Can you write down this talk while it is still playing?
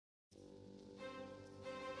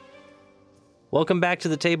Welcome back to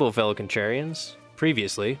the table, fellow contrarians.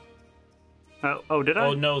 Previously. Did I?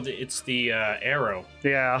 Oh no, it's the arrow.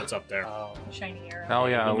 Yeah. That's up there. Shiny arrow. Oh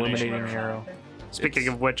yeah, Illumination illuminating arrow. Speaking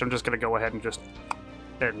of which, I'm just gonna go ahead and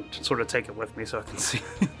sort of take it with me so I can see.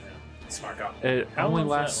 Smart guy. It How only long's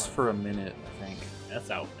that lasts one? for a minute, I think.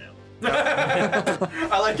 That's out now.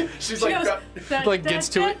 I like it. She's like, Like, gets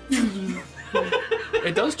to it.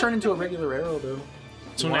 It does turn into a regular arrow, though.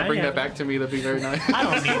 So you want now to bring you that back to me? That'd be very nice. I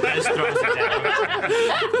don't need this. Throws it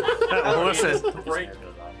down. Listen,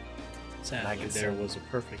 Sadly, there was a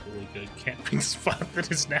perfectly good camping spot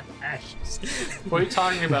that is now ashes. What are you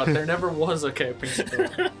talking about? There never was a camping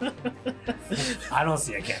spot. I don't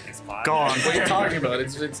see a camping spot. gone. What are you talking about?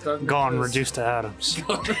 It's done. Gone, reduced to atoms.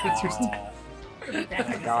 I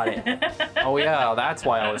got it. Oh yeah, that's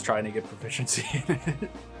why I was trying to get proficiency in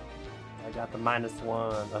it. I got the -1.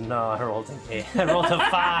 Oh no, I rolled an 8. I rolled a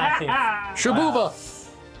 5. Shabuba!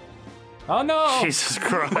 Oh no! Jesus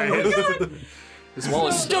Christ. This wall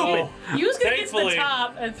is stupid! You was gonna get to the Thankfully-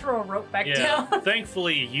 top and throw a rope back Yeah. down.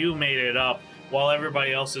 Thankfully, you made it up while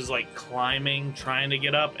everybody else is like climbing, trying to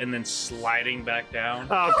get up, and then sliding back down.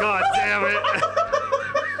 Oh god damn it.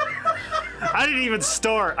 I didn't even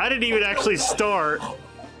start. I didn't even actually start.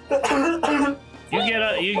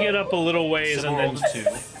 You get up a little ways, and then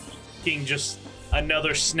King just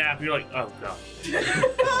another snap. You're like, oh god,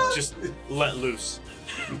 just let loose.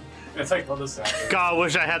 It's like on the side. God, I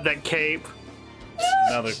wish I had that cape.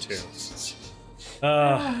 Another 2.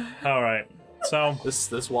 All right. So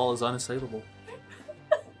This wall is unassailable.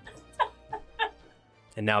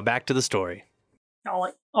 And now back to the story.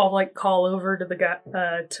 I'll call over to the guy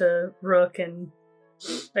to Rook, and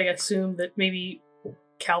I assume that maybe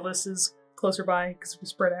Calvis is closer by because we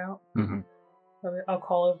spread out. Mm-hmm. I'll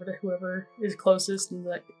call over to whoever is closest and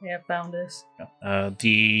like, yeah, found us.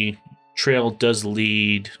 the trail does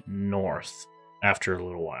lead north after a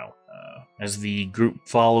little while. As the group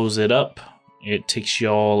follows it up, it takes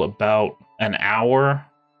y'all about an hour.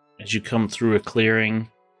 As you come through a clearing,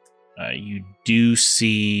 you do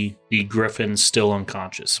see the griffin still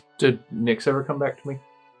unconscious. Did Nyx ever come back to me?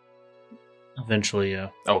 Eventually,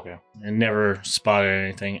 Okay. and never spotted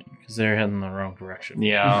anything because they're heading the wrong direction.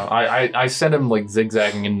 Yeah, I sent him like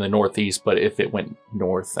zigzagging in the northeast, but if it went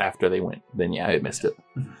north after they went, then yeah, I missed it.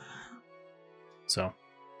 So,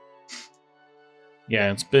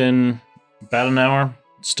 yeah, it's been about an hour.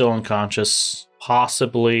 Still unconscious.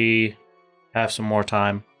 Possibly have some more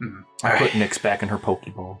time. I put Nyx back in her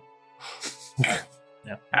Pokeball.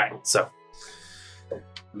 Alright, so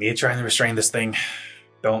me trying to restrain this thing.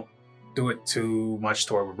 Don't do it too much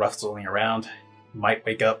to where we're rustling around. Might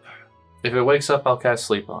wake up. If it wakes up, I'll cast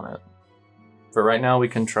sleep on it. For right now, we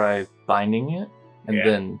can try binding it, and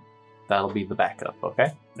then that'll be the backup,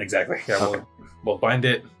 okay? Exactly. Yeah, Okay. we'll bind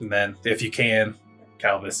it, and then if you can,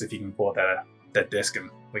 Calvis, if you can pull out that disc, and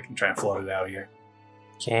we can try and float it out here.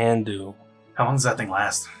 Can do. How long does that thing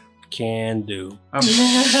last? Can do.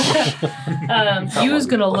 He was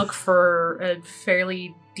gonna look for a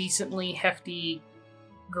fairly decently hefty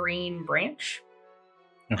green branch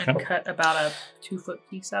Okay. and cut about a 2-foot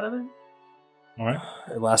piece out of it. All right.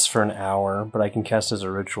 It lasts for an hour, but I can cast as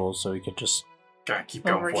a ritual, so you could just Okay, keep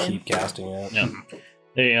Over going for it. again. keep casting it. Yeah.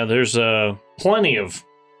 Yeah, there's plenty of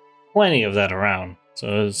that around,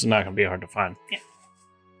 so it's not gonna be hard to find.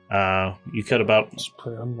 Yeah. You cut about Just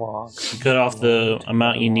put it on lock. you cut off the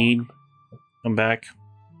amount you need. Come back.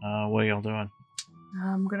 What are y'all doing?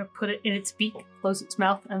 I'm gonna put it in its beak, close its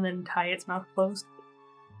mouth, and then tie its mouth closed.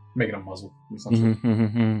 Making a muzzle or something.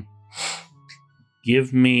 Mm-hmm.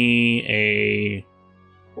 Give me a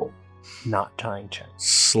Not tying check.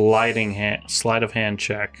 sleight of hand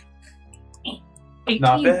check. 18.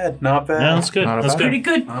 Not bad, not bad. Yeah, that's good. Not a That's bad. good. Pretty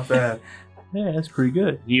good. Not bad. Yeah, that's pretty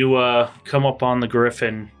good. You come up on the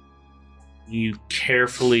griffin. You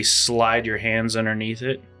carefully slide your hands underneath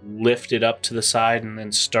it, lift it up to the side, and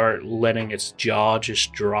then start letting its jaw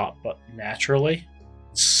just drop naturally.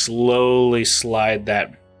 Slowly slide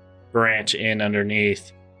that branch in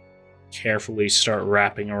underneath. Carefully start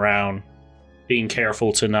wrapping around, being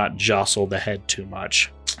careful to not jostle the head too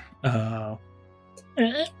much.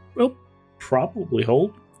 Will probably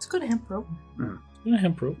hold. It's good hemp rope. Yeah,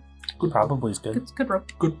 hemp rope. Probably is good. It's good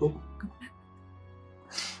rope. Good book.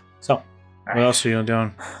 So, what else are you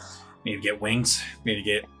doing? Need to get wings. Need to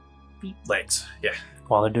get legs. Yeah.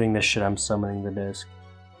 While they're doing this shit, I'm summoning the disc.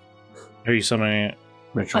 Are you summoning it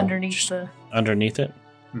Ritual. Underneath the. underneath it,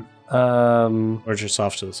 or just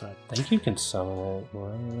off to the side? I think you can summon it.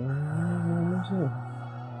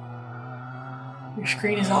 Your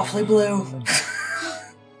screen is awfully blue.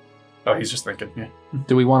 Oh, he's just thinking. Yeah.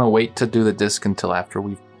 Do we want to wait to do the disc until after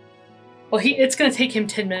we've Well, it's going to take him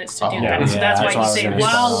 10 minutes to do Oh, that. So yeah, that's that's why what I he's was saying gonna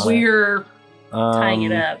while say. we're tying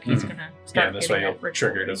it up, he's going to start Yeah, this getting way you'll that ritual.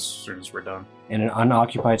 trigger it as soon as we're done. In an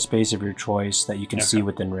unoccupied space of your choice that you can Okay. see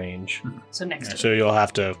within range. So next Yeah, to so you'll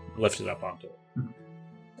have to lift it up onto it.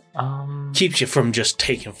 Keeps you from just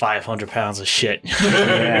taking 500 pounds of shit.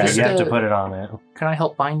 Yeah, Just, you have to uh, put it on it. Can I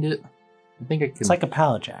help bind it? I think I can. It's like a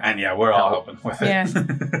pallet jack. And yeah, we're all helping with it.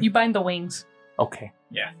 Yeah. You bind the wings. Okay.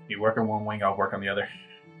 Yeah, you work on one wing, I'll work on the other.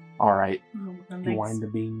 All right. You wind the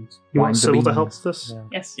beans. You want Wind the Sybil to help beans. with this?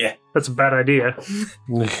 Yes. Yeah. That's a bad idea.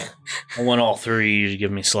 I want all three of you to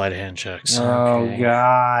give me sleight of hand checks. Oh Okay.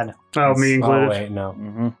 God. Oh, me Oh included. wait, no.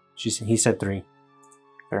 Mm-hmm. He said 3.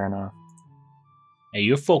 Fair enough. Hey,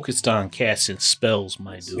 you're focused on casting spells,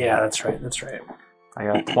 my dude. Yeah, that's right. That's right. I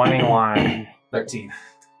got 21. 13.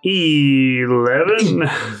 11.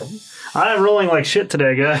 I'm rolling like shit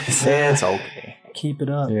today, guys. It's okay. Keep it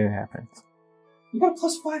up. It happens. You got a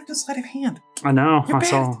 +5 to sleight of hand. I know. You're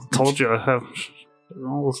Told you I have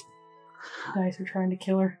rolls. Guys are trying to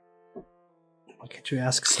kill her. Why can't you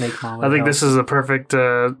ask Snake Mom? I think this is a perfect,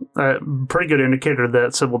 pretty good indicator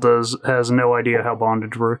that Sybil has no idea how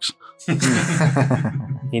bondage works. You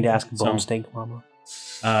need to ask Bone So- Snake Mama.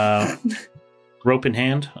 Rope in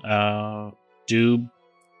hand. Do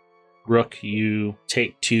Rook, you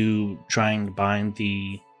take to trying to bind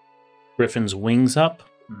the griffin's wings up.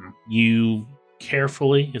 Mhm. You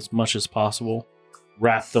carefully, as much as possible,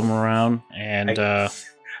 wrap them around, and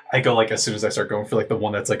I go like as soon as I start going for like the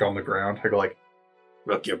one that's like on the ground. I go like,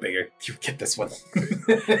 look, you're bigger. You get this one.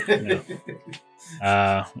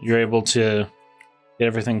 you're able to get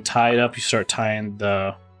everything tied up. You start tying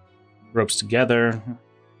the ropes together,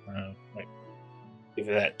 like give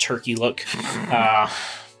it that turkey look,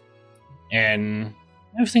 and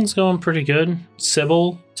everything's going pretty good.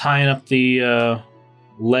 Sybil tying up the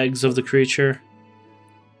legs of the creature,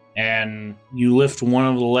 and you lift one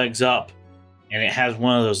of the legs up, and it has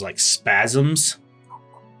one of those like spasms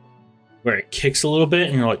where it kicks a little bit,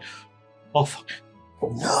 and you're like, "Oh fuck!"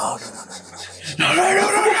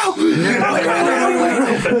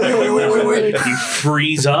 You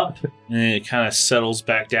freeze up, and it kind of settles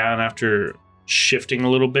back down after shifting a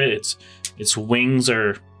little bit. Its wings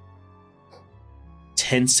are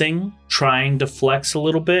tensing, trying to flex a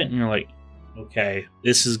little bit, and you're like, okay,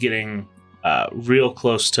 this is getting real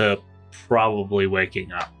close to probably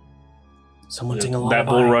waking up. Someone sing a lullaby. That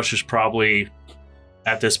bull rush is probably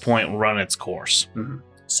at this point run its course.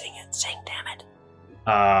 Sing it, sing, damn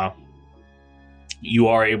it. You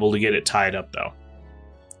are able to get it tied up though.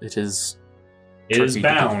 It is. It is Tricky.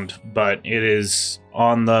 bound, but it is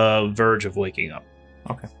on the verge of waking up.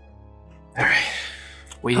 Alright.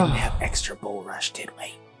 We didn't have extra bull rush, did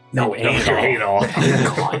we? No, No, ain't all.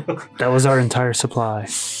 That was our entire supply.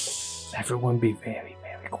 Everyone be very,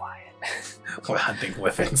 very quiet. We're hunting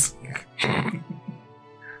griffins. Is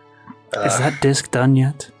that disc done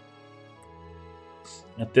yet?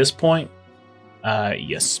 At this point,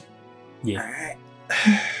 yes. Alright.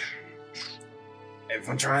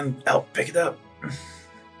 Everyone try and help pick it up.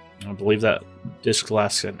 I believe that disc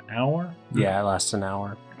lasts an hour. Yeah, it lasts an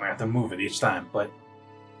hour. We have to move it each time, but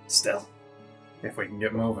still, if we can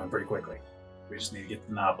get moving pretty quickly, we just need to get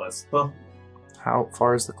the Noblest. Well, How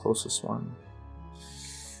far is the closest one?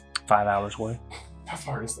 5 hours away. how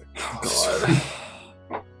far is it?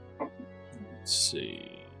 Let's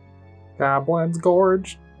see. Goblin's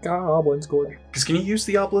Gorge. Goblin's Gorge. Because can you use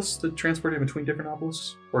the obelisk to transport it between different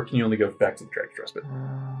obelisks, or can you only go back to the Dragon's Respite?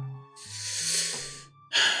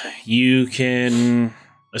 You can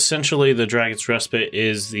essentially, the Dragon's Respite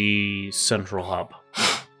is the central hub.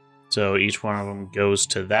 So each one of them goes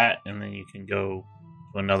to that, and then you can go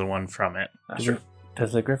to another one from it. That's true.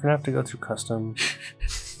 Does the Griffin have to go through customs?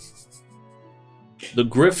 The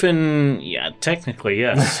Griffin, yeah, technically,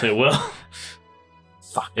 yes, it will.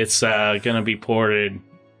 Fuck. It's going to be ported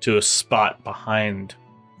to a spot behind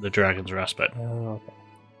the Dragon's Respite. Oh,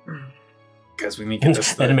 Because we need to get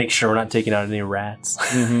this. okay. And to make sure we're not taking out any rats.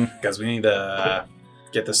 Because we need to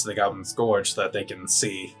get this to the Goblin's Gorge so that they can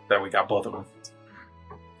see that we got both of them.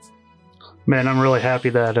 Man, I'm really happy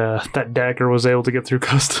that that dagger was able to get through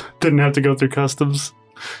didn't have to go through customs.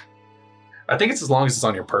 I think it's as long as it's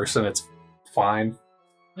on your person, it's fine.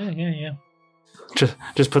 Yeah.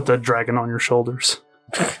 Just put the dragon on your shoulders.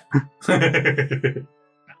 But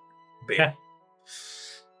yeah.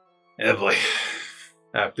 Yeah, boy.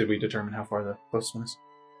 Did we determine how far the closest one is?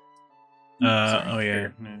 Oh yeah,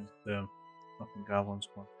 the fucking goblins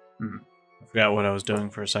one. Mhm. I forgot what I was doing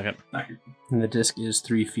for a second. And the disc is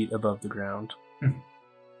 3 feet above the ground. There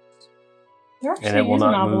And it will is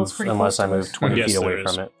an not obelisk move pretty unless close I to move us. 20 Yes, feet away there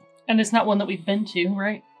is. from it. And it's not one that we've been to,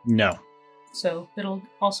 right? No, So it'll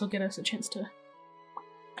also get us a chance to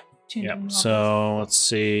change Yep. them off. So let's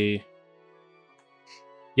see.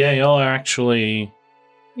 Yeah, y'all are actually.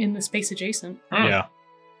 In the space adjacent. Yeah.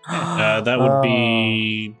 That would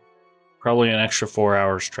be probably an extra 4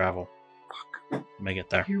 hours travel. Make it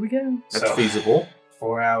there. Here we go. That's So- feasible.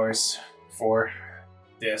 4 hours, 4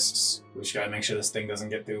 discs. We just gotta make sure this thing doesn't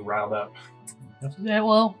get too riled up. Yeah,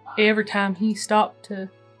 well, every time he stopped to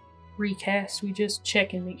recast, we just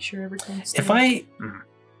check and make sure everything's If still- I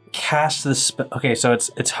cast the spell, okay, so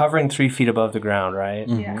it's hovering 3 feet above the ground, right?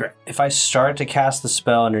 Mhm. Yeah. Correct. If I start to cast the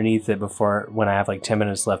spell underneath it before when I have like 10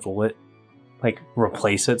 minutes left, will it like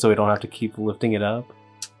replace it so we don't have to keep lifting it up?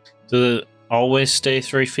 Does it always stay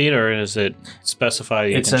 3 feet, or is it specify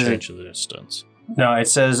you It can says change the distance? No, it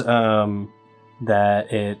says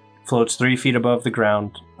that it floats 3 feet above the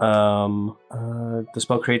ground. The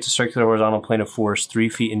spell creates a circular horizontal plane of force 3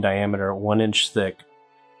 feet in diameter, 1 inch thick,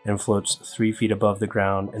 and floats 3 feet above the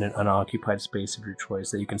ground in an unoccupied space of your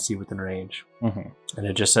choice that you can see within range. Mm-hmm. And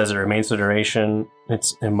it just says it remains the duration.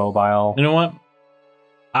 It's immobile. You know what?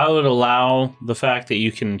 I would allow the fact that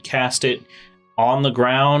you can cast it on the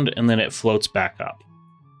ground and then it floats back up.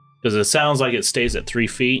 Because it sounds like it stays at 3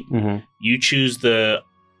 feet. Mm-hmm. You choose the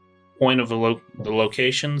point of the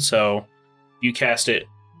location, so you cast it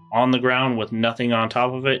on the ground with nothing on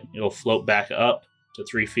top of it, it'll float back up to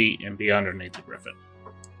 3 feet and be underneath the griffin.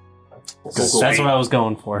 That's what I was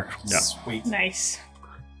going for. Yeah. Sweet. Nice.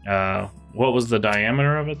 What was the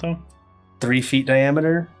diameter of it, though? 3 feet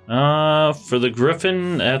diameter? For the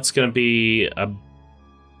griffin, that's going to be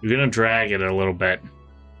you're going to drag it a little bit.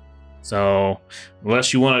 So,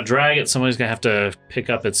 unless you want to drag it, somebody's going to have to pick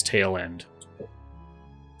up its tail end.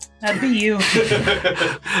 That'd be you.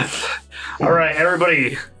 All right,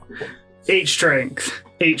 everybody. 8 strength.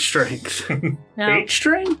 8 strength. Now, 8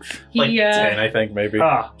 strength? Like he 10, I think, maybe.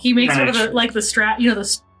 Ah, he makes one of Nice. the like the strap, you know,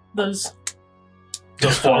 those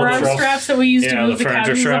Just forearm straps that we use to Yeah, move the the furniture couches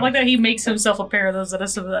and strap. stuff like that. He makes himself a pair of those that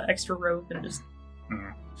has some of that extra rope and just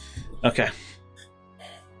Okay.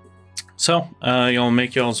 So, y'all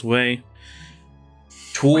make y'all's way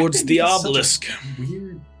towards Why did the they make such a obelisk.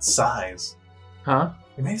 Weird size. Huh?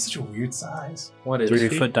 They made it such a weird size. What is 3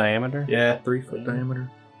 it? foot diameter? Yeah. 3 foot diameter?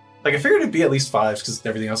 Like, I figured it'd be at least 5s, because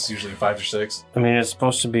everything else is usually 5 or 6. I mean, it's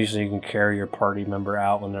supposed to be so you can carry your party member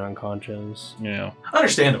out when they're unconscious. Yeah.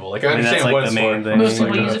 Understandable. Like, I I mean, that's understand like what the it's main for. thing. most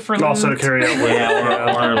Like, people use it for also to loot. carry out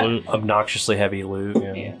Yeah, Or loot. obnoxiously heavy loot.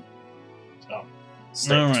 Yeah. Yeah.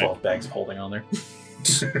 Stick Alright. 12 bags of holding on there.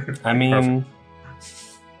 I mean,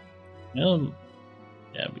 Yeah,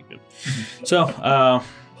 it'd be good. So,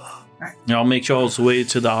 y'all make y'all's way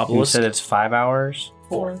to the you obelisk. said it's 5 hours?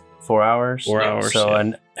 4. 4 hours? 4 hours, So yeah.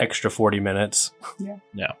 an extra 40 minutes.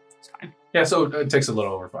 It's fine. Yeah, so it takes a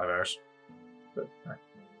little over 5 hours. But, alright.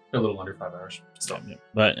 A little under 5 hours. Still.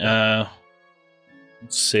 But,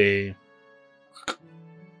 let's see.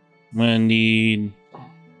 I'm gonna need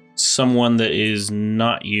someone that is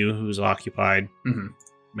not you who's occupied. Mhm.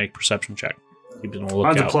 Make perception check. Keep it on the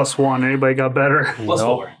Mine's a lookout. +1. Anybody got better? Plus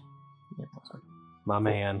Nope. 4. My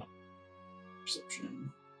man.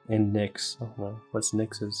 Perception. And Nyx. I don't know. What's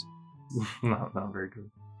Nyx's? Not very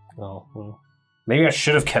good. Oh, well. Maybe I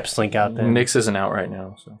should have kept Slink out then. Nyx isn't out right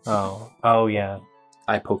now, so Oh, yeah.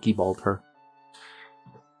 I pokeballed her.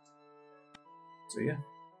 So, yeah.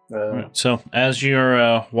 Alright, so, as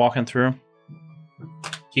you're walking through,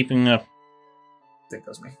 keeping I think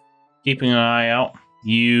that's me. an eye out,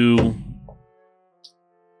 you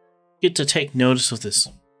get to take notice of this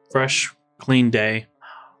fresh, clean day.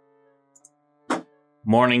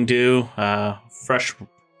 Morning dew, fresh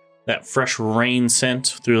rain scent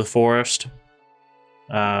through the forest.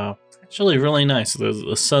 Actually, really nice.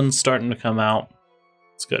 The sun's starting to come out.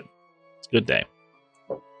 It's good. It's a good day.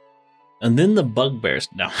 And then the bugbears.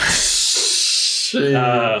 No.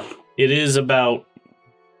 It is about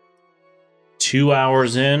 2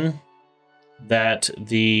 hours in that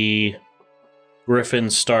the griffin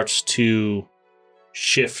starts to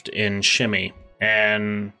shift and shimmy.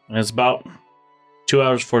 And it's about 2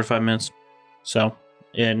 hours, 45 minutes. So,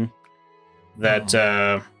 in that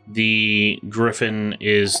the griffin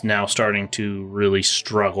is now starting to really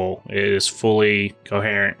struggle. It is fully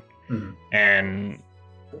coherent Mhm. and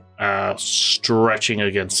stretching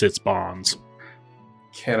against its bonds.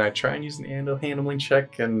 Can I try and use an handling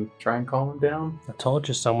check and try and calm him down? I told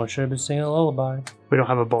you someone should have been singing a lullaby. We don't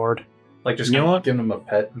have a bard. Like, just You know kind of what? giving him a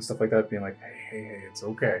pet and stuff like that, being like, hey, it's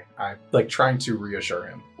okay. I like trying to reassure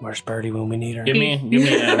him. Where's Birdie when we need her? Give me an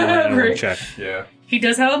handling check. Yeah. He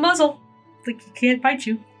does have a muzzle. Like he can't bite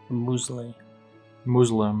you. Muesli.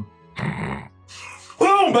 Muslim.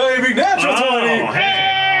 Boom, baby! Natural 20!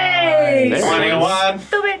 Hey! 21.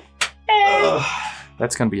 Stupid.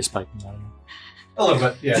 That's gonna be a spike. A little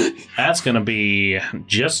bit, yeah. That's gonna be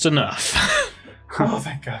just enough. Oh,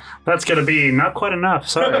 thank God. That's gonna be not quite enough.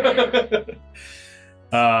 Sorry.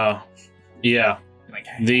 Yeah.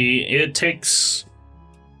 It takes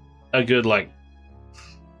a good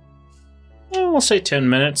we'll say 10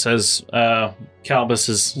 minutes as Calbus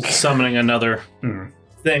is summoning another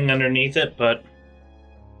thing underneath it, but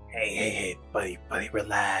Hey, buddy,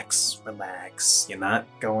 relax. You're not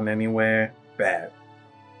going anywhere bad.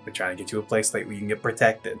 We're trying to get you a place where you can get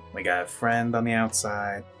protected. We got a friend on the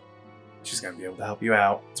outside. She's gonna be able to help you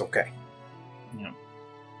out. It's okay. and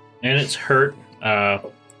it's hurt,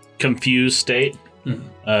 confused state.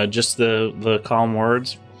 Just the calm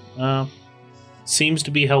words seems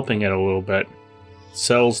to be helping it a little bit.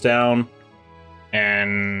 Settles down,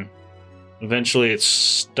 and eventually it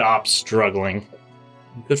stops struggling.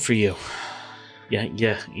 Good for you.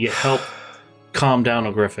 Yeah. You help calm down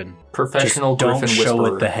a griffin. Professional Just don't griffin show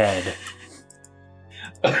whisperer. it the head.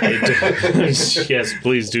 Yes,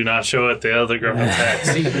 please do not show it the other griffin's head.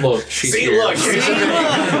 See, look, she's here.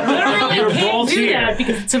 Literally, You're I can't both do here. that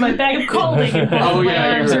because it's in my bag of clothing and both Oh, of my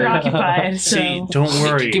yeah, arms you're are right. occupied. So. See, don't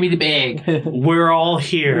worry. Give me the bag. We're all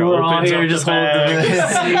here. We're all Opens here, up just the hold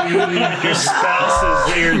the bag. Your spouse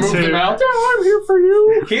is here Move them too. out. No, I'm here for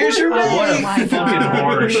you. Here's your What a Oh my fucking God.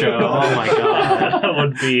 horror show. Oh my god. That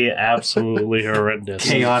would be absolutely horrendous.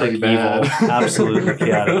 Chaotic Pretty bad. evil. Absolutely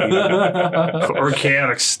chaotic evil. Or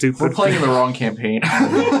chaotic stupid. We're playing in the wrong campaign.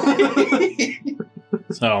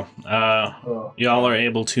 So, y'all are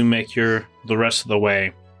able to make the rest of the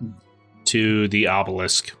way to the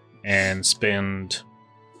obelisk and spend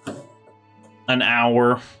an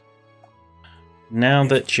hour. Now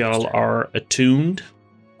that y'all are attuned,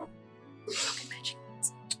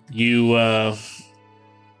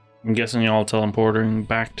 I'm guessing y'all teleporting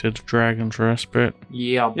back to the Dragon's Respite.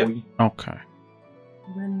 Yeah, boy. Okay.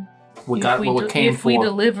 Then We if got we what we de- came if we for.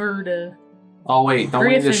 deliver to Oh wait, don't we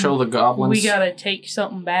need to Griffin, show the goblins? we gotta take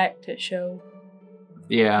something back to show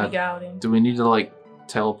Yeah. we got him. Do we need to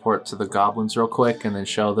teleport to the goblins real quick and then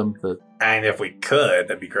show them the? And if we could,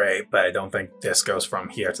 that'd be great, but I don't think this goes from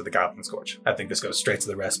here to the Goblin Scourge. I think this goes straight to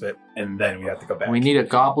the Respite, and then we have to go back. We need a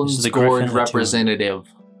This goblins is the Gorge Griffin representative.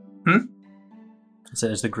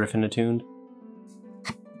 Is the Griffin attuned?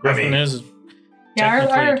 Griffin mean- is Yeah, our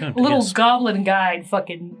technically attuned, little yes. goblin guide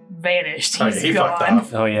fucking vanished. Oh, yeah, He's he fucked gone.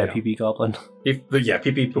 off. Oh yeah, Yeah. PP Goblin.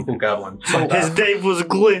 PP Poo Poo Goblin. His name was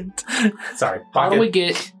Glint. Sorry, How do pocket. we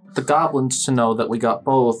get the goblins to know that we got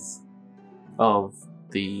both of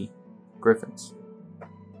the griffins?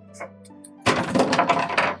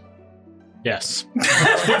 yes.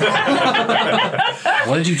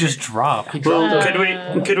 What did you just drop? Well, Uh, could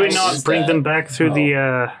we what not is bring that? them back through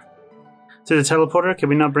the teleporter? Could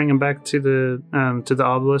we not bring them back to the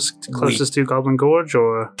obelisk closest to Goblin Gorge,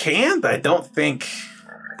 or Can, but I don't think.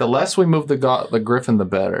 The less we move the griffin, the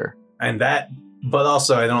better. And that, but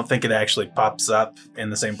also I don't think it actually pops up in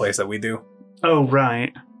the same place that we do. oh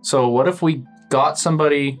right, So what if we got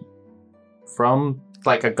somebody from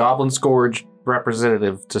a goblin scourge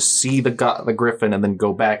representative to see the griffin and then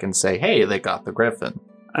go back and say, "Hey, they got the griffin."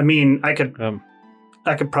 I mean, I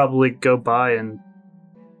could probably go by and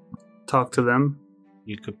talk to them.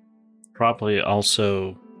 You could probably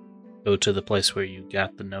also go to the place where you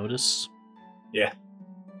got the notice. Yeah.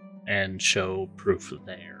 And show proof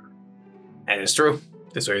there. And it's true.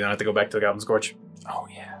 This way you don't have to go back to the Goblin Scourge. Oh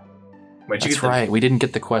yeah, Where'd you that's get right. We didn't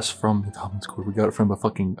get the quest from the goblin scourge. We got it from a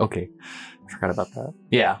fucking. Okay, I forgot about that.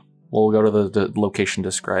 Yeah, we'll go to the location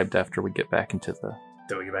described after we get back into the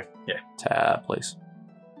Did we get back? Yeah. tab place.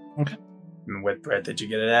 And what bread did you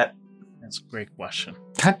get it at? That's a great question.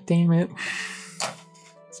 God damn it!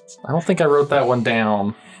 I don't think I wrote that one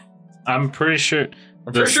down. I'm pretty sure.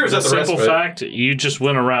 I'm pretty sure it's at the simple Respite. fact, you just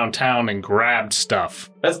went around town and grabbed stuff.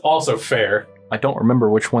 That's also fair. I don't remember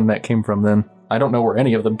which one that came from. Then I don't know where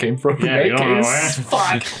any of them came from. in Yeah, that you don't know case. where.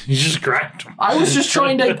 Fuck! You just grabbed them. I was just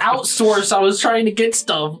trying to outsource. I was trying to get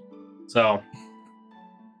stuff. So,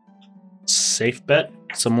 safe bet.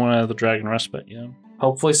 Someone at the Dragon Respite, yeah.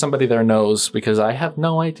 Hopefully somebody there knows, because I have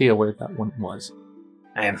no idea where that one was.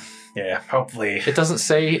 And yeah, hopefully. It doesn't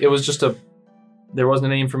say. It was just a. There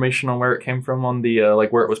wasn't any information on where it came from on the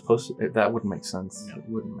where it was posted. That wouldn't make sense. No. It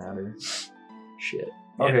wouldn't matter. Shit.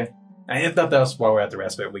 Yeah. Okay. And if nothing else, while we're at the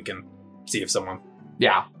Respite, we can see if someone.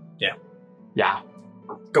 Yeah. Yeah. Yeah.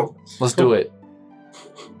 Go. Let's do it.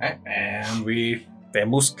 Alright, and we.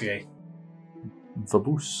 Bemuske.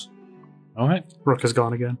 Vaboose. All right. Rook is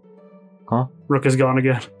gone again. Huh? Rook is gone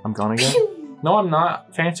again. I'm gone again. No, I'm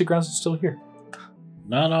not. Fantasy Grounds is still here.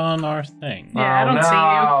 Not on our thing. Yeah, I don't see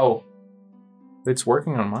you. It's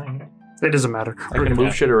working on mine. It doesn't matter. I can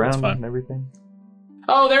move shit around fine. and everything.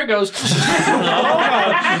 Oh, there it goes.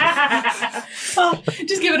 Oh,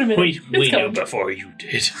 just give it a minute. We It's knew coming. before you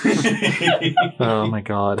did. Oh my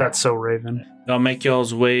god. That's so Raven. I'll make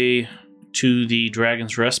y'all's way to the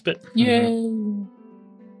Dragon's Respite, Yay.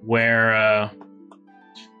 where a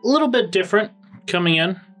little bit different coming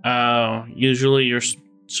in. Usually you're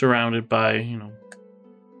surrounded by,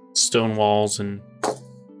 stone walls and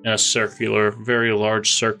a very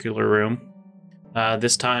large circular room.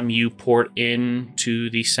 This time you port into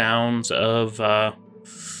the sounds of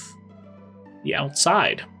the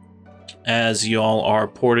outside, as y'all are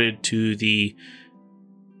ported to the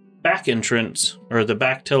back entrance, or the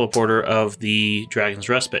back teleporter of the Dragon's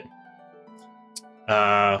Respite,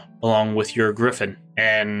 along with your griffin.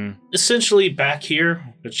 And essentially back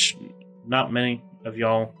here, which not many of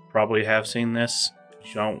y'all probably have seen this,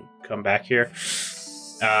 you don't come back here,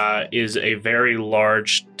 is a very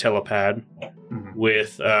large telepad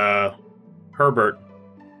with Herbert,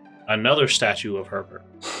 another statue of Herbert,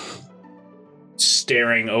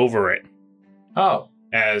 staring over it Oh.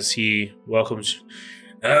 as he welcomes you.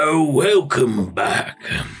 Oh, welcome back.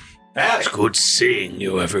 It's good seeing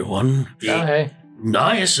you, everyone. Oh, hey.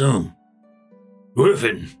 I assume.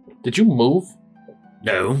 Griffin. Did you move?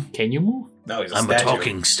 No, Can you move? No, he's a I'm statue. a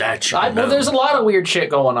talking statue. Well, there's a lot of weird shit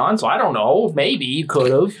going on, so I don't know. Maybe you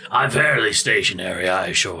could have. I'm fairly stationary, I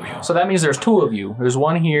assure you. So that means there's two of you. There's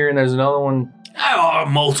one here and there's another one. There are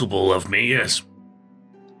multiple of me, yes.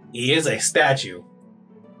 He is a statue.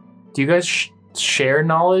 Do you guys share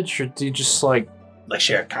knowledge, or do you just like... Like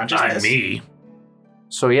shared consciousness. I'm me.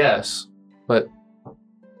 So yes, but...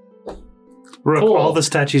 Rook, Cool. all the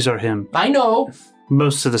statues are him. I know.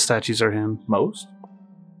 Most of the statues are him. Most?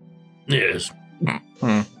 Yes.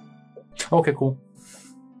 Okay, cool.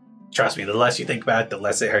 Trust me, the less you think about it, the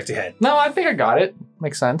less it hurts your head. No, I think I got it.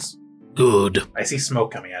 Makes sense. Good. I see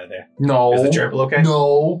smoke coming out of there. No. Is the gerbil okay?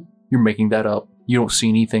 No. You're making that up. You don't see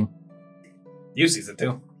anything. You sees it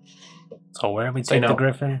too. So where do we Say take no. the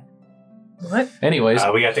griffin? What? Anyways.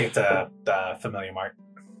 We gotta take it to the familiar mark.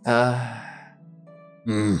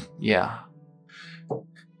 Yeah.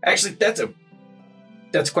 Actually, that's a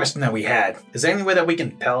question that we had. Is there any way that we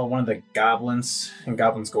can tell one of the goblins in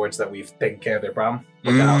Goblin's Gorge that we've taken care of their problem?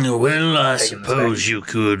 Well, I taking this suppose you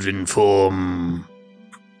could inform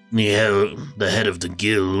the head of the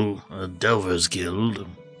guild, Delver's Guild.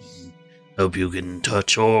 Hope you can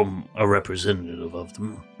touch or a representative of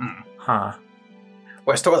them. Huh.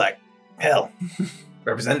 Where's Torlak? Hell.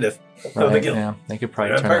 Representative of the Right, guild. yeah. They could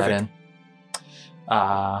probably Yeah, turn perfect. that in.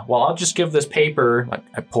 Well, I'll just give this paper. Like,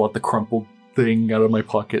 I pull out the crumpled thing out of my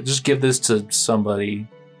pocket. Just give this to somebody.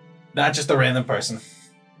 Not just a random person.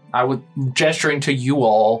 I would gesturing to you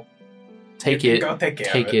all. Take it. Go take care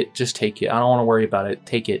Take of it. Just take it. I don't want to worry about it.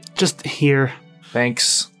 Take it. Just here.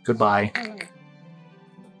 Thanks. Goodbye.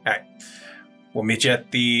 We'll meet you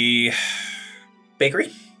at the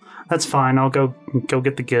bakery. That's fine. I'll go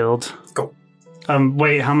get the guild. Go.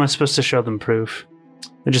 Wait, how am I supposed to show them proof?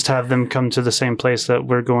 I just have them come to the same place that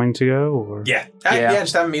we're going to go, or Yeah. Yeah.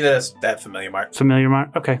 Just have them meet us at that familiar mark. familiar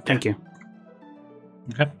mark? Okay, thank you.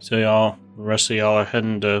 Okay, so the rest of y'all are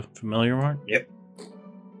heading to Familiar Mark? Yep.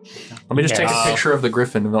 Let me just take a Yes. picture of the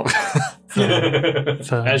griffin.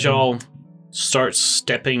 As y'all start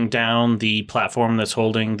stepping down the platform that's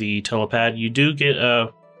holding the telepad, you do get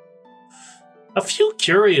a few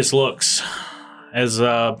curious looks as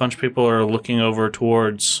a bunch of people are looking over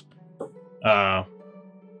towards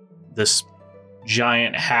this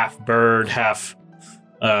giant half bird, half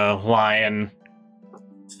lion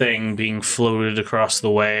thing being floated across the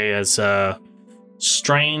way as a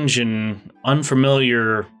strange and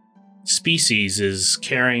unfamiliar species is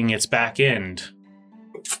carrying its back end.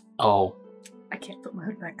 Oh. I can't put my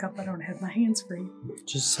hood back up. I don't have my hands free.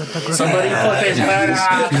 Just set the griffin. Somebody put his head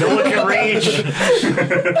up. No one can reach.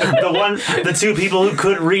 The two people who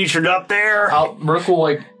could reach are up there. Rook will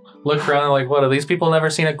like look around and like, what, have these people never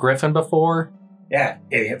seen a griffin before? Yeah,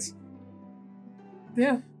 idiots.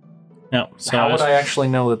 Yeah. No, so How would as- I actually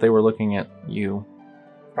know that they were looking at you?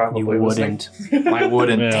 Probably You listening. wouldn't. I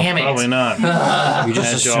wouldn't. Yeah, Damn it. probably not. You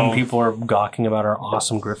just As assume y'all- people are gawking about our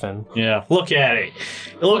awesome griffin. Yeah, look at it.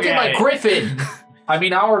 Look at my it. griffin. I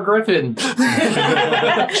mean, our griffin. Check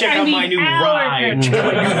out my new ride. Check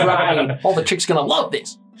out my new ride. All the chicks gonna love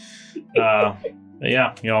this. Yeah,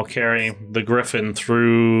 y'all carry the griffin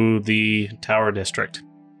through the Tower District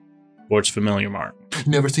towards Familiar Mark.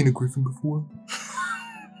 Never seen a griffin before.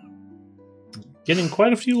 Getting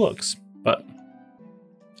quite a few looks, but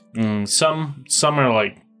some are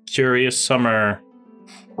like curious, some are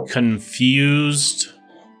confused,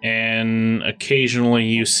 and occasionally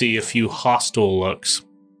you see a few hostile looks.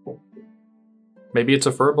 Maybe it's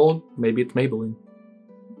a furball. Maybe it's Maybelline.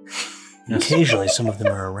 Occasionally, some of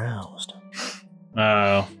them are aroused.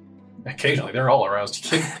 Occasionally, they're all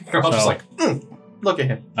aroused. You're all just like, look at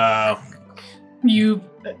him. You,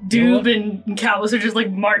 Doob and Calvus are just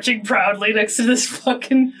like marching proudly next to this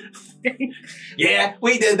fucking thing. Yeah,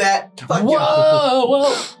 we did that. Fuck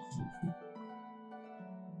Whoa!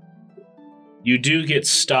 You do get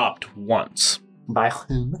stopped once. By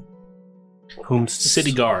whom? Whom's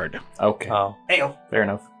City guard. Okay. Oh. Hey, Fair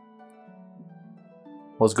enough.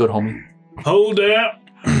 Was good, homie. Hold up.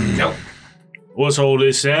 Nope. What's all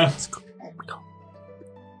this now?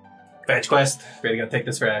 Fetch quest. Ready to go take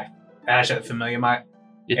this for Ash at Familiar Mart.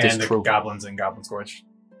 It and is the true. goblins and Goblin Scourge.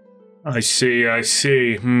 I see.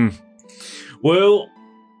 Well,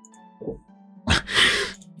 I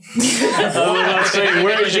was about to say,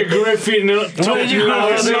 where's your griffin? What's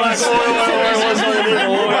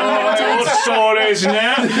all this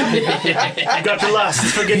now? You got your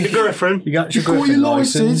license for getting the Griffin. You got your Griffin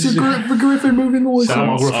license. Griffin moving noise. Got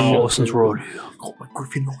my Griffin license, Roddy. Got my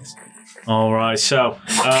Griffin noise. All right, so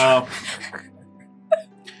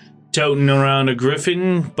toting around a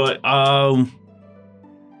griffin, but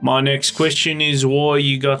my next question is why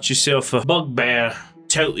you got yourself a bugbear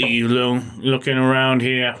totally looking around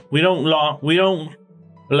here. We don't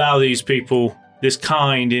allow these people this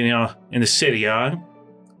kind in the city, huh?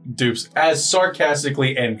 Dupes, as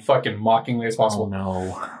sarcastically and fucking mockingly as possible. Oh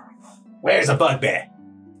no. Where's a bugbear?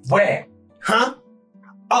 Where? Huh?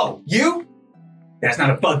 Oh, you? That's not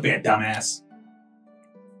a bugbear, dumbass.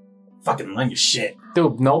 Fucking learn your shit.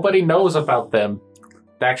 Dude, nobody knows about them.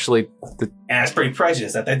 Actually, And that's pretty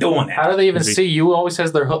prejudiced that they're doing that. how do they even see you? Always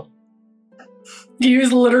has their hook. He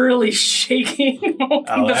was literally shaking, holding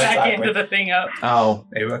Oh, the that's back end awkward. of the thing up. Oh.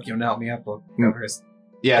 Hey, look, you want to help me up? We'll cover his...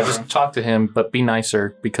 Yeah, just talk to him, but be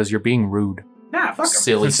nicer because you're being rude. Nah, fuck him.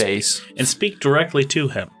 Silly face. And speak directly to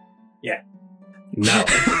him. No.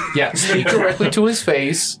 Yeah, speak directly to his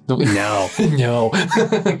face. No. No.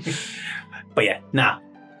 But yeah, nah.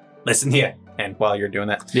 Listen here. And while you're doing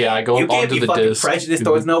that, Yeah, I go you up can't onto be the fucking disc. prejudiced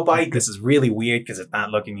towards nobody. This is really weird because it's not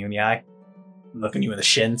looking you in the eye. I'm looking you in the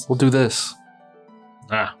shins. We'll do this.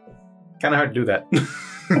 Ah, Kind of hard to do that.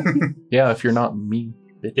 Yeah, if you're not me.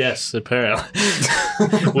 bitch. yes, apparently.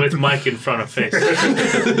 With Mike in front of face.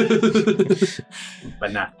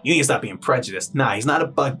 But nah, you need to stop being prejudiced. Nah, he's not a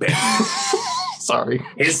bugbear. Sorry.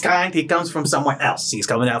 His kind, he comes from somewhere else. He's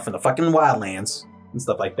coming out from the fucking wildlands and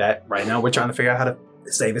stuff like that. Right now, we're trying to figure out how to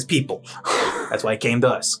save his people. That's why he came to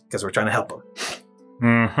us, because we're trying to help him.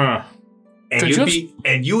 Uh-huh.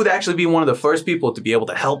 And you would actually be one of the first people to be able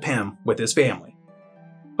to help him with his family.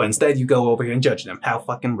 But instead, you go over here and judge them. How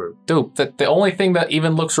fucking rude. Dude, the only thing that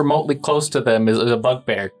even looks remotely close to them is a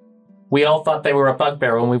bugbear. We all thought they were a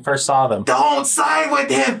bugbear when we first saw them. Don't side with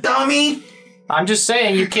him, dummy! I'm just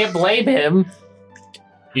saying, you can't blame him.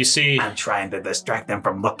 You see I'm trying to distract them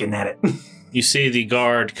from looking at it. You see the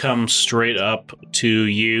guard come straight up to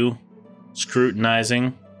you,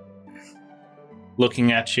 scrutinizing,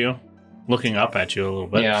 looking at you, looking up at you a little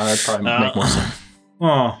bit. Yeah, that'd probably make more sense.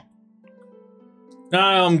 Oh.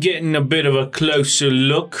 Now I'm getting a bit of a closer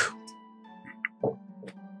look.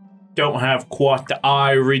 Don't have quite the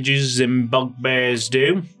eye ridges them bugbears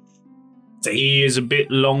do. The ears a bit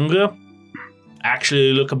longer.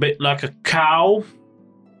 Actually look a bit like a cow.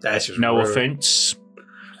 That's just No rude. offense.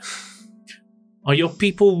 Are your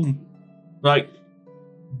people like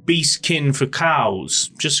beastkin for cows?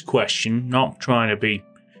 Just a question, not trying to be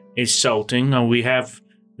insulting. We have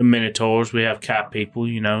the minotaurs, we have cat people.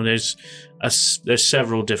 You know, there's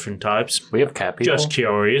several different types. We have cat people. Just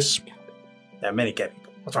curious. There are many cat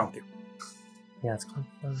people. What's wrong with you? Yeah, it's called.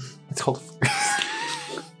 It's called.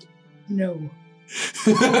 No.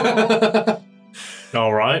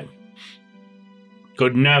 All right.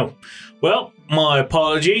 Good to know. Well, my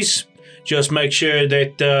apologies. Just make sure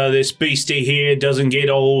that this beastie here doesn't get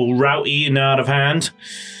all rowdy and out of hand.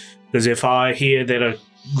 Because if I hear that a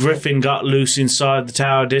griffin got loose inside the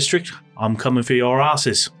Tower District, I'm coming for your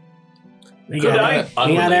asses. We Good got, night.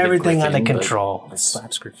 we got everything Griffin, under but- control.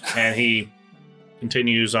 Slaps Griffin. And he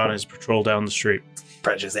continues on his patrol down the street.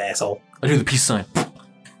 Prejudice asshole. I do the peace sign.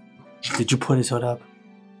 Did you put his hood up?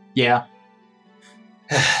 Yeah.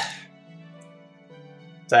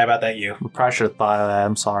 Sorry about that, you. I probably should have thought of that.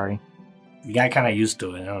 I'm sorry. You got kind of used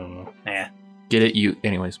to it. I don't know. Yeah. Get it? You.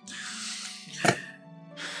 Anyways.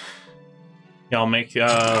 Y'all make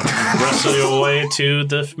wrestle your way to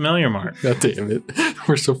the familiar mark. God damn it.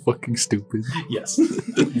 We're so fucking stupid. Yes.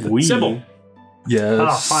 Sybil. Yes.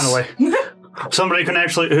 Oh, finally. Somebody can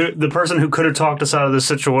actually, the person who could have talked us out of this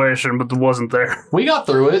situation, but wasn't there. We got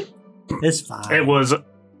through it. It's fine. It was.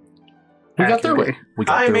 We got through it. We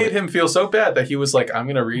got I through made it. him feel so bad that he was like, I'm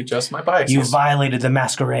going to readjust my biases. You violated the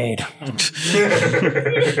masquerade.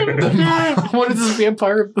 What is this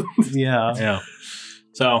vampire? Yeah. Yeah.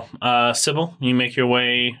 So, Sybil, you make your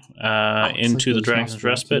way into the Dragon's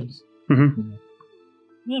Respite. Mhm.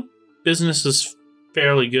 Yeah, business is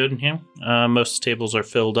fairly good in here. Most tables are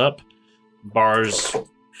filled up. Bars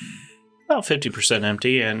about 50%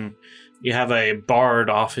 empty, and you have a bard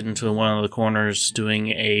off into one of the corners doing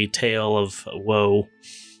a tale of woe,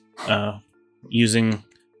 using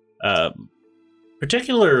a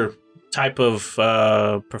particular type of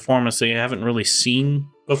performance that you haven't really seen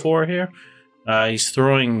before here. He's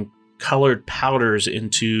throwing colored powders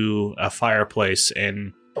into a fireplace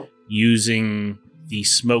and using the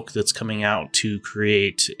smoke that's coming out to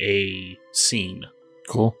create a scene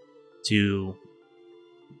Cool. to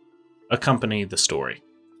accompany the story.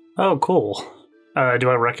 Oh, cool. Do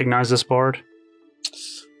I recognize this bard?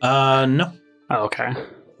 No. Oh, okay.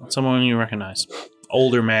 Someone you recognize.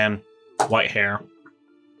 Older man, white hair,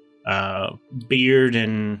 beard,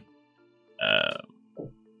 and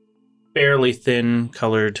fairly thin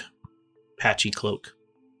colored patchy cloak.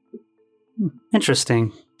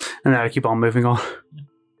 Interesting. And then I keep on moving on.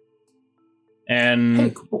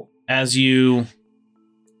 And Cool. as you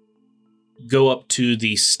go up to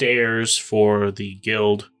the stairs for the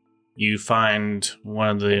guild, you find one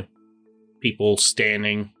of the people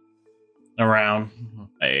standing around.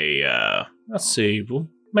 Let's see, we'll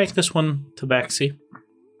make this one Tabaxi.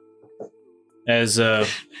 As More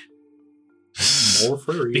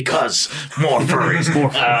furry. because more furries.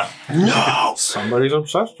 No. Somebody's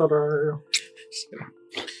obsessed with her.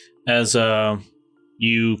 As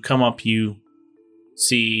you come up, you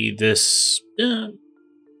see this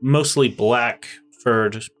mostly black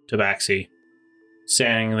furred Tabaxi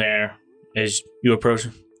standing there as you approach.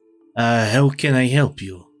 How can I help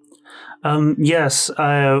you? Yes,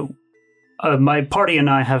 my party and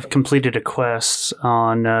I have completed a quest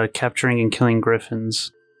on capturing and killing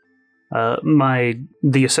griffins.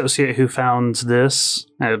 The associate who found this,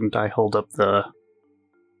 and I hold up the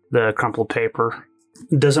crumpled paper,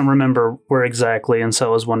 doesn't remember where exactly, and so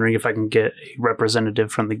I was wondering if I can get a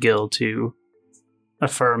representative from the guild to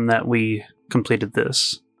affirm that we completed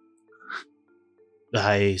this.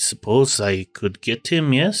 I suppose I could get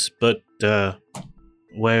him, yes, but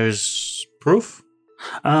where's proof?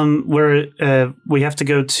 We have to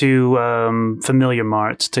go to Familiar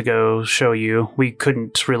Mart to go show you. We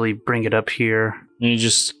couldn't really bring it up here. And you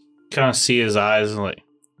just kind of see his eyes and like,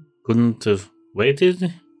 couldn't have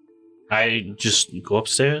waited? I just go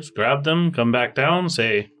upstairs, grab them, come back down,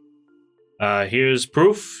 say, here's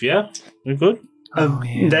proof, yeah, we're good.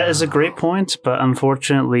 That is a great point, but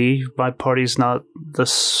unfortunately, my party's not the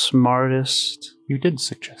smartest. You did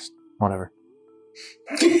suggest. Whatever.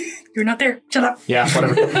 You're not there. Shut up. Yeah,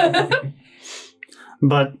 whatever.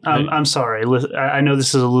 But I'm sorry. I know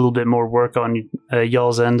this is a little bit more work on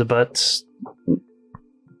y'all's end, but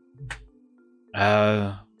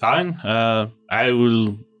Fine. I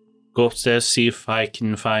will go upstairs, see if I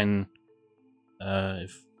can find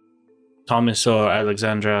if Thomas or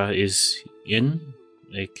Alexandra is in.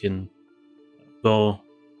 They can go.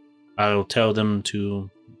 I'll tell them to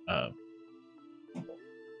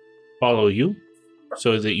follow you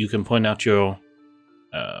so that you can point out your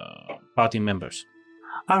party members.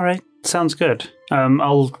 all right, sounds good.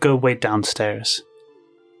 I'll go wait downstairs.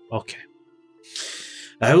 Okay.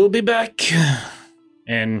 I will be back.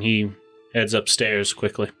 And he heads upstairs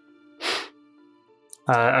quickly.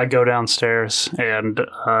 I go downstairs and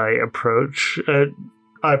I approach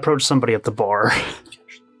somebody at the bar.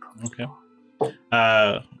 Okay.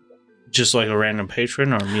 Just like a random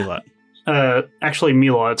patron or Milat? Actually,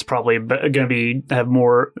 Milot's probably going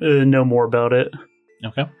to know more about it.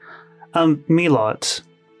 Okay. Milot,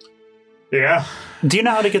 Yeah. do you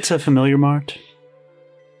know how to get to Familiar Mart?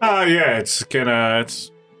 Yeah,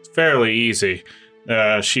 it's fairly easy.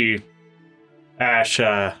 Ash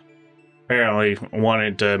apparently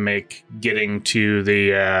wanted to make getting to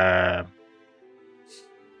the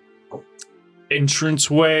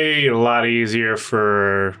entranceway a lot easier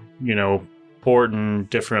for, porting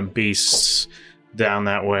different beasts down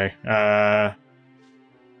that way. Yeah,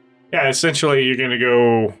 essentially you're gonna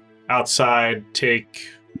go outside, take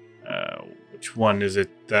which one is it?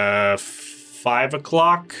 5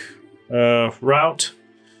 o'clock route,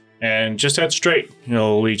 and just head straight.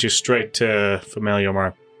 It'll lead you straight to Familiar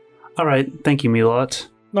Mart. All right, thank you, Milot.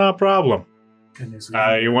 No problem. Goodness,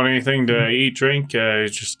 You want anything to eat, drink?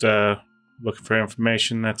 Just looking for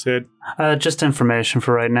information. That's it. Just information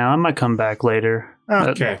for right now. I might come back later.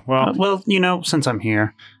 Okay. Well, Well, since I'm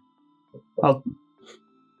here, I'll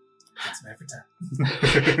That's every time.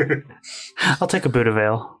 I'll take a boot of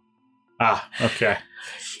ale. okay.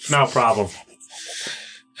 No problem.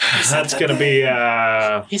 That's gonna be.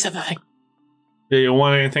 He's a thing. Do you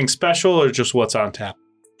want anything special or just what's on tap?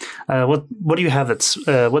 What do you have?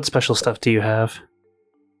 What special stuff do you have?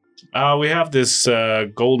 We have this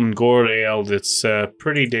Golden Gourd ale that's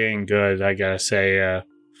pretty dang good, I gotta say.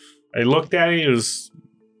 I looked at it, it was...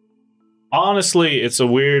 Honestly, it's a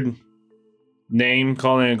weird name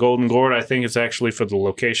calling it a Golden Gourd. I think it's actually for the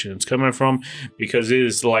location it's coming from, because it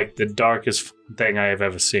is like the darkest thing I have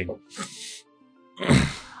ever seen.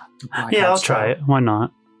 Yeah, I'll try it. Why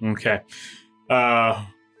not? Okay.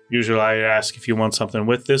 Usually I ask if you want something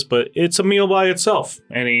with this, but it's a meal by itself.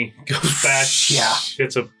 And he goes back,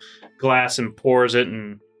 gets a glass and pours it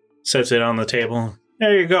and sets it on the table.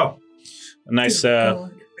 There you go. A nice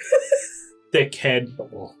thick head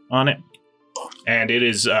on it. And it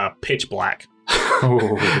is pitch black.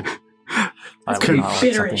 Bitter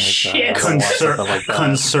as shit.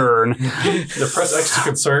 Concern. The press X to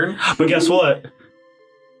concern. But guess what?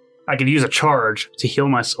 I could use a charge to heal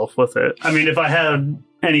myself with it. I mean, if I had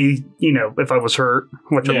any, if I was hurt,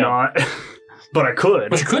 which I'm not, but I could.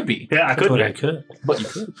 But you could be. Yeah, I could. I could. But you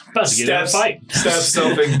could. About to get in a fight. Stab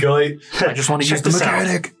self in gully. I just want to use the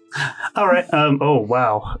mechanic. All right. Oh,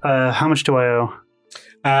 wow. How much do I owe?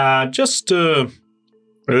 Just for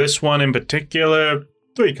this one in particular,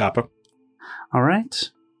 3 copper. All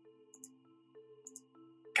right.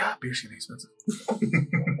 God, beer's getting expensive.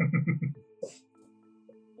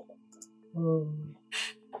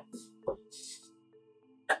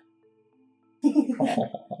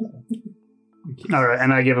 All right,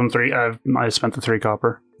 and I give him 3. I spent the 3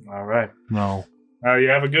 copper. All right. No. You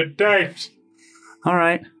have a good day. All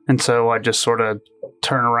right, and so I just sort of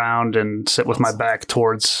turn around and sit with my back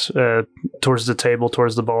towards the table,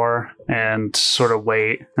 towards the bar, and sort of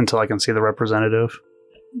wait until I can see the representative.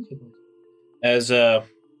 As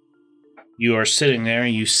you are sitting there,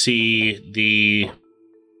 you see the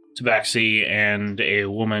Tabaxi and a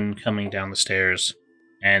woman coming down the stairs,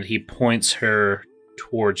 and he points her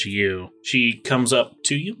towards you. She comes up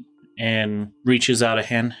to you and reaches out a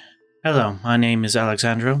hand. Hello, my name is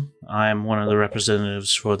Alexandro. I am one of the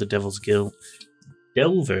representatives for the Devil's Guild.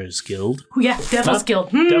 Delver's Guild? Oh, yeah, Devil's Guild.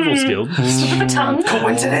 Devil's Guild. Slip of a tongue.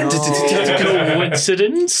 Coincidence.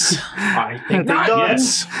 Coincidence? I think Not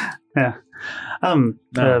Yes. Yeah.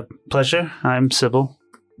 No. Pleasure. I'm Sybil.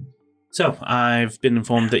 So, I've been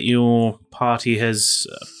informed that your party has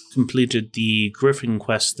completed the Griffin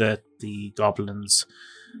quest that the goblins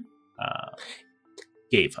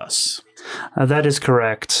gave us. That is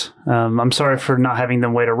correct. I'm sorry for not having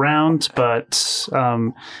them wait around, but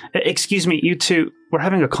excuse me, you two, we're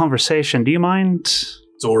having a conversation. Do you mind?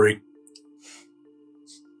 Sorry.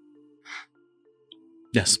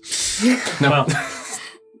 Yes. No.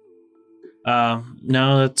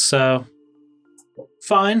 No, that's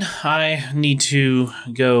fine. I need to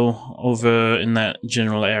go over in that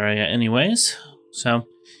general area anyways. So,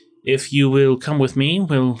 if you will come with me,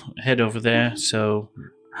 we'll head over there. So,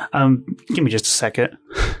 give me just a second.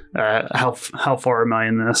 How far am I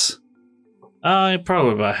in this?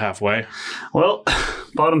 probably about halfway. Well,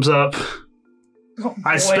 bottoms up. Oh,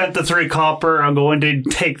 I boy. spent the 3 copper. I'm going to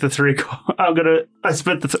take the 3. I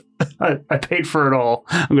spent the. I paid for it all.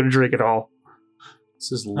 I'm going to drink it all.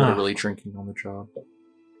 This is literally drinking on the job.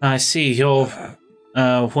 I see. You're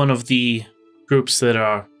one of the groups that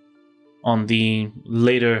are on the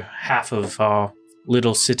later half of our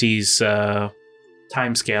little city's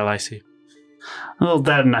timescale, I see. Well,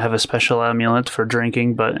 that and I have a special amulet for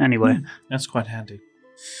drinking, but anyway. That's quite handy.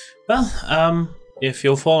 Well, if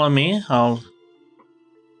you'll follow me,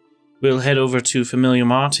 we'll head over to Familiar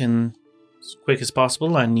Mart in as quick as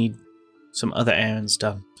possible. I need some other errands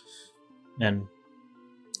done. And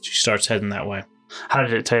she starts heading that way. How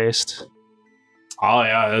did it taste? Oh,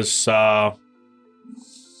 yeah, it's,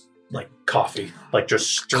 Like coffee. Like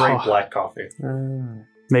just straight black coffee.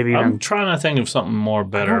 Maybe I'm even, trying to think of something more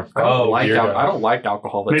better. I don't like you're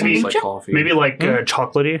alcohol that Maybe- tastes like coffee. maybe like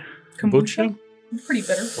chocolatey. Kombucha? Pretty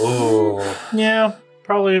bitter. Oh. Yeah,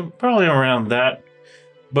 probably around that.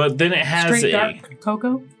 But then it has Straight dark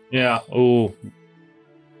cocoa. Yeah, ooh,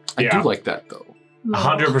 I yeah. do like that though.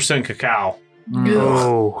 100% cacao.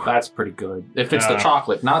 Oh, That's pretty good. If it's the Yeah.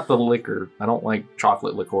 chocolate, not the liquor. I don't like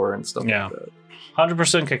chocolate liqueur and stuff Yeah. like that.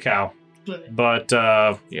 100% cacao. But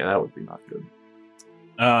Yeah, that would be not good.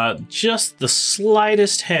 just the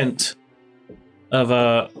slightest hint of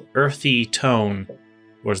a earthy tone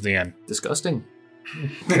towards the end. Disgusting.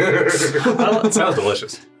 It sounds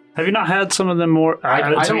delicious. Have you not had some of them more? I to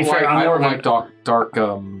don't be fair, like. I'm I more don't of like a- dark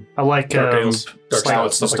I like Dark ales, dark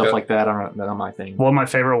stouts and stouts, stuff like that. They're not my thing. one of my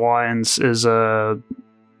favorite wines is I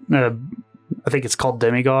think it's called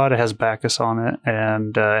Demigod. It has Bacchus on it,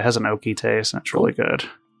 and it has an oaky taste, and it's really good.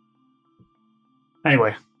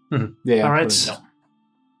 Anyway, Yeah. all right,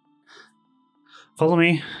 follow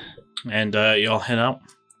me. And y'all head out.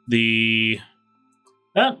 That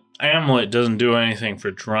amulet doesn't do anything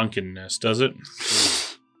for drunkenness, does it?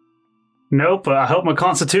 Nope, but I hope my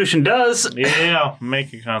constitution does. Yeah,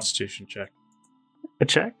 make a constitution check. A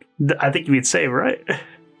check? I think you mean save, right?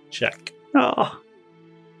 Check. Oh.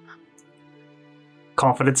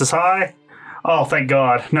 Confidence is high. Oh, thank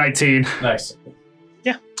God. 19. Nice.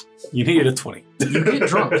 Yeah. You needed a 20. You get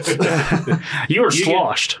drunk. You were You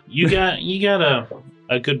sloshed. You got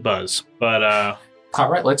a good buzz, but All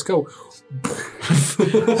right, let's go. Who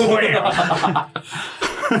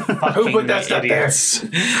put that stuff there?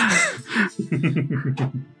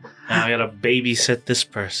 Now I gotta babysit this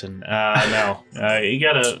person. No, you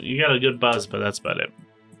got a good buzz, but that's about it.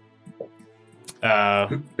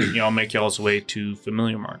 Y'all make y'all's way to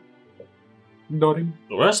Familiar Mart. Naughty.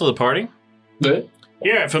 The rest of the party Good.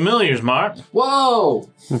 here at Familiar's Mart. Whoa!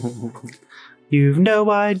 You've no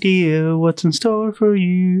idea what's in store for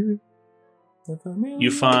you.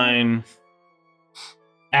 You find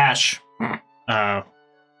Ash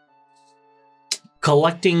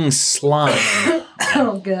collecting slime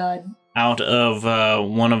Oh god. out of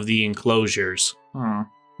one of the enclosures.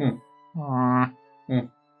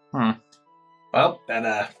 Well,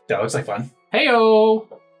 that looks like fun. Heyo!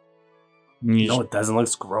 You, No, it doesn't.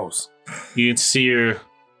 Looks gross. you can see her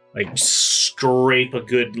like scrape a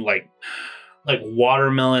good like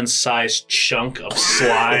watermelon-sized chunk of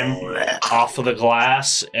slime off of the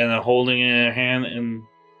glass, and then holding it in her hand, and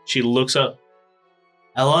she looks up.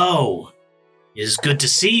 Hello, it's good to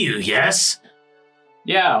see you. Yes,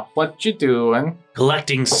 Yeah, what you doing?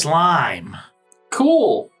 collecting slime.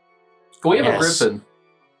 Cool. We have Yes. a griffin.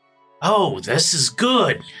 Oh, this is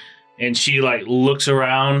good. And she like looks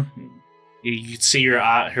around. You can see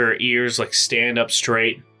her ears like stand up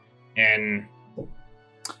straight, and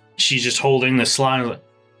she's just holding the slime. Like,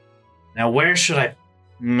 now, where should I?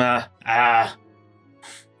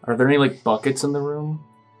 Are there any like buckets in the room?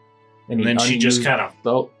 And then she just kind of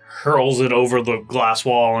Oh, hurls it over the glass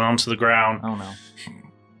wall and onto the ground, oh no.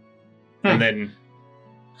 and then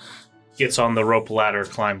gets on the rope ladder,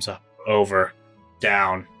 climbs up, over,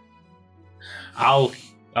 down. I'll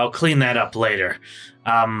clean that up later.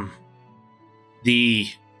 The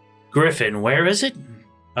griffin, where is it?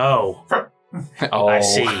 Oh, Oh, I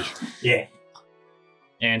see. Yeah.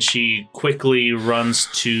 And she quickly runs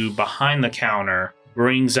to behind the counter,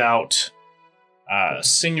 brings out a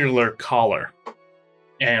singular collar,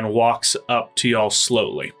 and walks up to y'all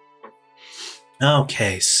slowly.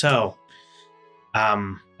 Okay, so,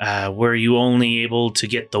 were you only able to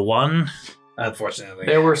get the one? Unfortunately.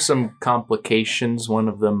 There were some complications. One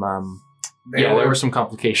of them, there were some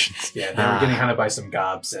complications. Yeah, they were getting hunted by some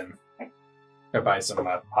gobs or by some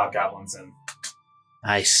hobgoblins, and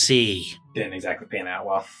I see. didn't exactly pan out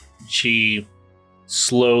well. She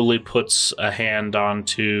slowly puts a hand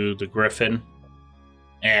onto the griffin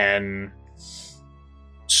and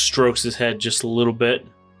strokes his head just a little bit.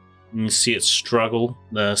 You see it struggle,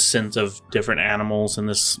 the scent of different animals in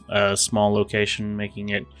this small location, making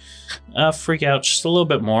it freak out just a little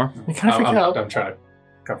bit more. You kind of freak out. I'm trying to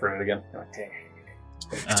comfort it again.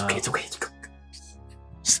 It's okay, it's okay.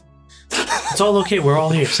 It's all okay. We're all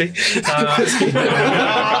here. See,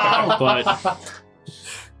 but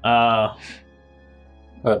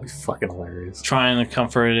That'd be fucking hilarious. trying to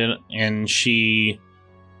comfort it, and she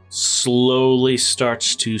slowly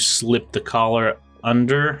starts to slip the collar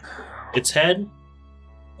under its head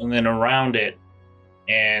and then around it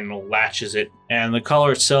and latches it. And the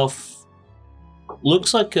collar itself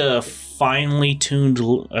looks like a finely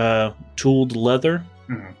tooled leather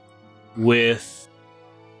with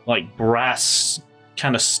like brass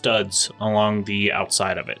kind of studs along the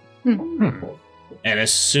outside of it. And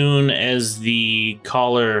as soon as the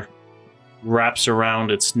collar wraps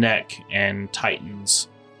around its neck and tightens,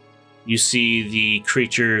 you see the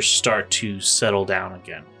creature start to settle down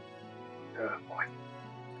again. Good boy.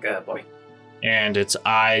 Good boy. And its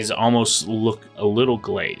eyes almost look a little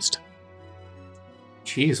glazed.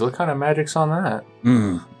 Jeez, what kind of magic's on that?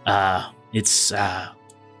 It's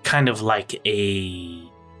kind of like a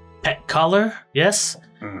pet collar, yes?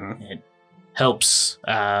 Mm-hmm. It helps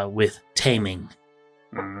with taming.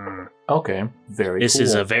 Mm-hmm. Okay, very This cool.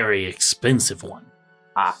 is a very expensive one.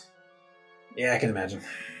 Yeah, I can imagine.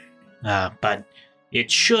 But it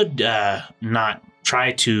should not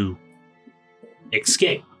try to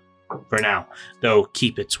escape for now, though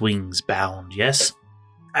keep its wings bound, yes?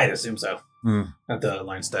 I'd assume so. Mm. Until it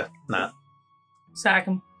learns to not. So I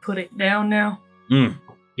can put it down now.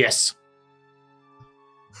 Yes.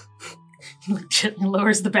 Gently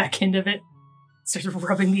lowers the back end of it. Starts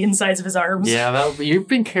rubbing the insides of his arms. Yeah, you've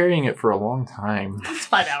been carrying it for a long time. It's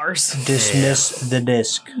 5 hours. Dismiss the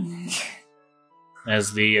disc.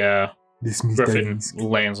 As the griffin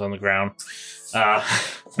lands on the ground. No,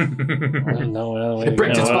 another way It to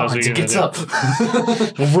breaks go. its What else are bonds. you It gets gonna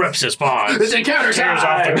up. Rips his paws. It's encounter Tears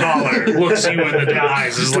off the collar. Looks you in the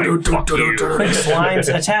eyes. Is like, fuck you. Quick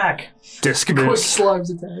slimes attack. Disc Quick miss. slimes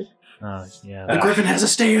attack. Yeah. The Griffin has a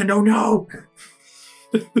stand. Oh no!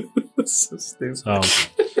 So stupid. So,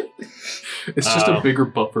 It's just a bigger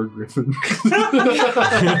buffer griffin.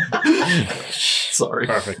 Sorry.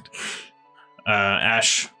 perfect.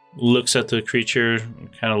 Ash looks at the creature,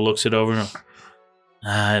 kind of looks it over.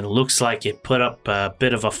 It looks like it put up a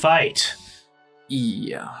bit of a fight.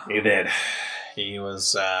 Yeah. He did. He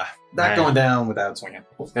was not Man. going down without swinging.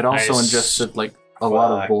 It also Nice. ingested like a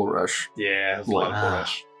lot of Fuck. bull rush. Yeah, it was a lot of Ah.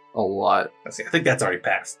 rush. A lot. Let's see. I think that's already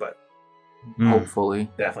passed, but Hopefully.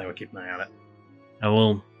 definitely we'll keep an eye on it. I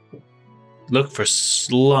will look for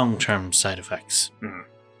long-term side effects. Mhm.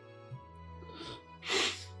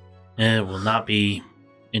 It will not be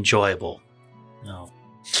enjoyable. No.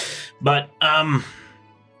 But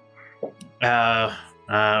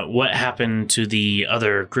what happened to the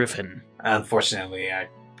other griffin? Unfortunately, I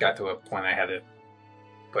got to a point I had to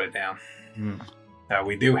put it down. Hmm.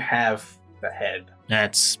 We do have the head.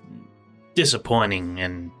 That's disappointing,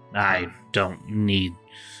 and I don't need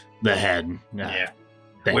the head. Yeah.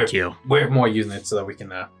 Thank you. We're more using it so that we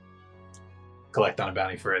can collect on a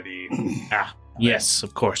bounty for the. Yes,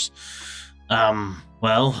 of course.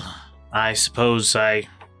 Well, I suppose I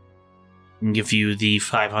can give you the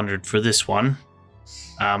 500 for this one.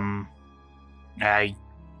 I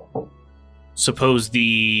suppose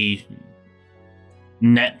the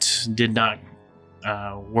net did not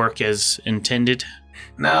work as intended.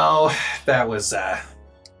 No, that was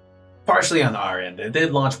partially on our end. It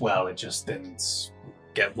did launch well, it just didn't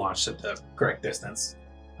get launched at the correct distance.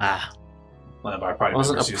 One of our party It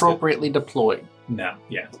wasn't members used appropriately deployed. it. No,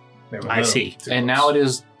 yeah. They were a I little see. too And close. now it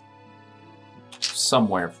is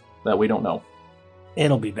somewhere that we don't know.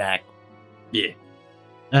 It'll be back.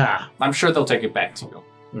 I'm sure they'll take it back to you.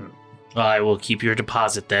 Well, I will keep your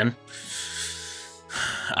deposit then.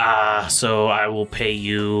 So I will pay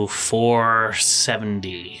you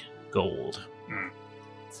 470 gold.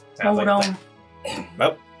 Sounds Hold like on.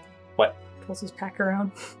 Oh, what? Pulls his pack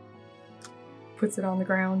around. Puts it on the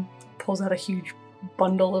ground. Pulls out a huge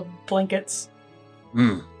bundle of blankets.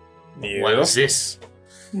 What is this?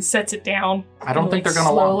 And sets it down. I don't and, think like, they're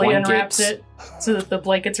going to want slowly blankets. unwraps it so that the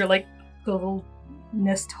blankets are like the little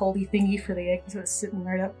nest holdy thingy for the eggs that's sitting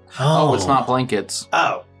right up. Oh, it's not blankets.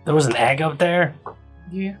 Oh, There was an egg up there?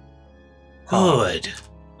 Yeah. Good.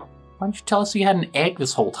 Why don't you tell us you had an egg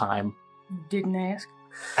this whole time? Didn't ask.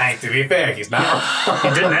 hey, to be fair, he's not. He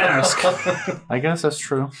didn't ask. I guess that's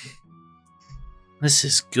true. This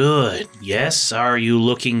is good. Yes, are you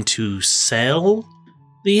looking to sell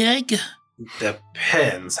the egg?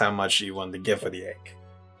 Depends how much you want to give for the egg.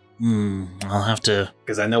 I'll have to.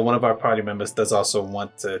 Because I know one of our party members does also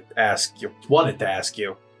wanted to ask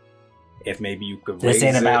you if maybe you could raise This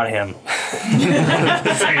ain't it. about him.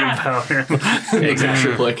 This ain't about him.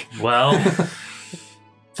 Exactly. Like, Well,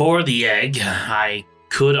 for the egg, I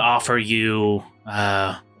could offer you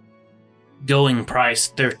going price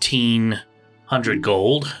 1,300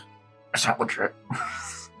 gold. that's not what you're.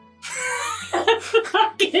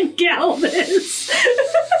 Fucking Galvez!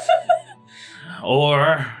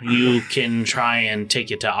 Or you can try and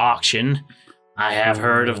take it to auction. I have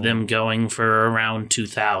heard of them going for around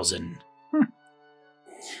 2,000.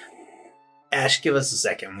 Ash, give us a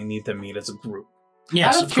second. We need to meet as a group.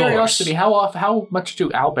 Yes, Out of of curiosity, course. how much do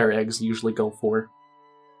owlbear eggs usually go for?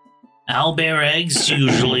 Owlbear eggs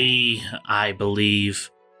usually, I believe,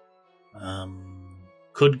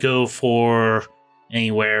 could go for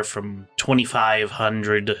anywhere from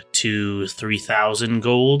 2,500 to 3,000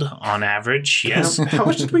 gold on average. Yes. How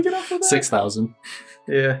much did we get off of that? 6,000.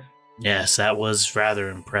 Yeah. Yes, that was rather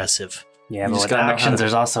impressive. Yeah, You but just with gotta know how auctions, to-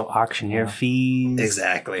 there's also auctioneer fees.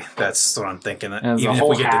 Exactly. That's what I'm thinking. And it's a Even if whole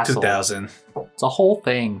we get to hassle. 2,000. It's a whole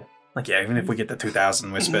thing. Like, yeah, even if we get to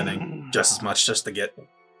 2,000, we're spending just as much just to get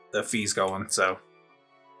the fees going. So,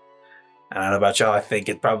 I don't know about y'all. I think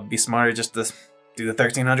it'd probably be smarter just to do the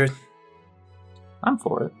 1,300. I'm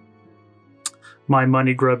for it. My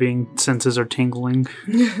money grubbing senses are tingling.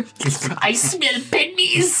 I smell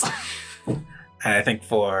pennies. And I think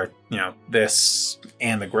for, this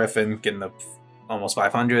and the Griffin getting the almost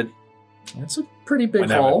 500, That's a pretty big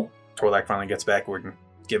Whenever. haul. Torlak finally gets back, we can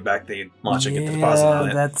give back the launch and get the deposit on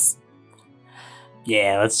it. Let's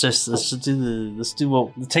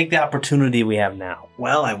take the opportunity we have now.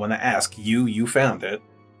 Well, I want to ask you found it.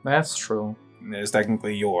 That's true. It's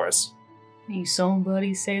technically yours.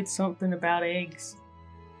 Somebody said something about eggs.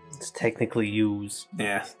 It's technically used.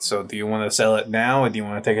 Yeah, so do you want to sell it now or do you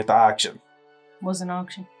want to take it to auction? Was an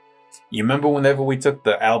auction. You remember whenever we took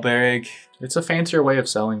the owlbear egg? It's a fancier way of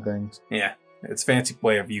selling things. Yeah, it's a fancy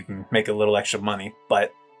way of you can make a little extra money,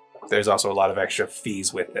 but there's also a lot of extra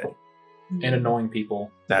fees with it. And annoying people.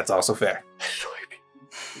 That's also fair.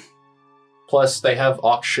 Plus, they have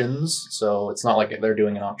auctions, so it's not like they're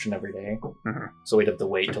doing an auction every day. Mhm. So we'd have to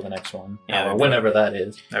wait till the next one. Yeah, or they do. whenever that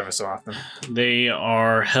is. Ever so often. They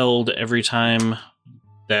are held every time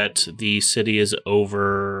that the city is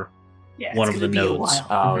over Yeah, one it's of the gonna be a nodes.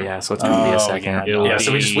 while. Oh, yeah, so it's going to be Oh, a second. yeah. It'll Yeah,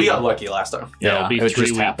 so we be- got lucky last time. Yeah, it'll be it 3 just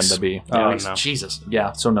weeks. happened to be. Oh, weeks. no. Jesus.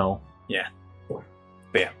 Yeah, so no.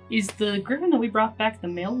 Is the griffin that we brought back the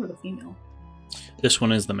male or the female? This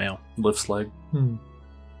one is the male. Lifts leg.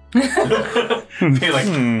 Be like,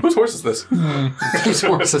 whose horse is this? Whose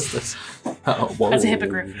horse is this? Oh, whoa. That's a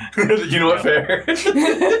hippogriff. You know what, fair?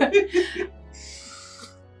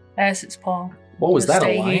 That's its paw. What was Just that,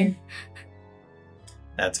 a stay lion? here.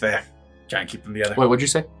 That's fair. Try and keep them together. Wait, what'd you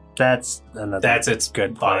say? That's another. That's its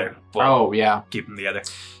good father. point. Well, Oh, yeah. keep them together.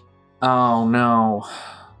 Oh, no.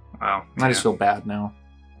 Wow. I just feel bad now.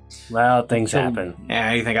 Well, things So- happen. Yeah,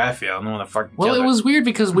 how do you think I feel? I don't want to fucking Well, kill it her. was weird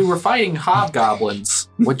because we were fighting hobgoblins.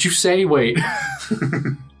 What'd you say? Wait.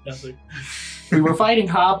 We were fighting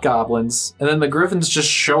hobgoblins, and then the griffins just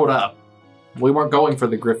showed up. We weren't going for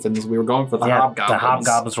the griffins. We were going for the hobgoblins. The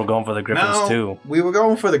hobgoblins were going for the griffins No, too. we were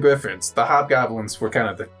going for the Griffins. The hobgoblins were kind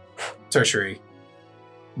of the tertiary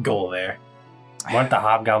goal there. Weren't the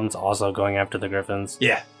hobgoblins also going after the griffins?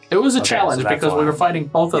 Yeah. It was a Okay, challenge so that's because we why. were fighting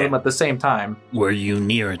both of Yeah. them at the same time. Were you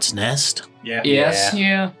near its nest? Yeah. Yes.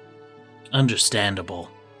 Yeah. Understandable.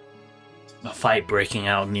 A fight breaking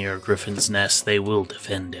out near Griffin's nest, they will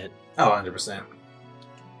defend it. Oh, 100%.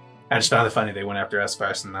 I just found it funny they went after us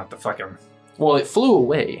first and not the fucking Well, it flew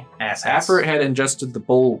away ass. after it had ingested the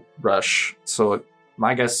bull rush. So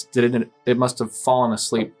my guess it must have fallen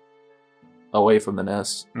asleep away from the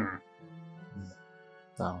nest. Hmm.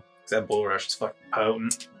 So That bull rush is fucking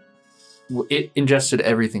potent. it ingested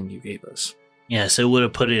everything you gave us. Yes, it would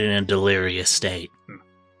have put it in a delirious state. Hmm.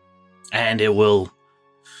 And it will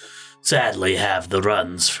sadly have the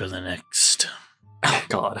runs for the next Oh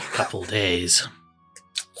God. couple days.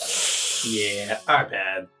 Yeah, our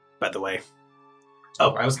bad, by the way.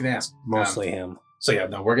 Oh, I was gonna ask. Mostly him. So yeah,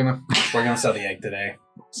 no, we're gonna sell the egg today.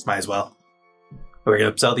 Might as well. We're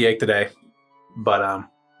gonna sell the egg today. But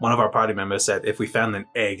one of our party members said if we found an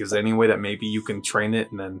egg, is there any way that maybe you can train it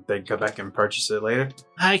and then they can come back and purchase it later?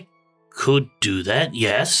 I could do that,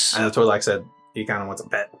 yes. And Torlak said he kind of wants a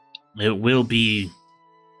pet. It will be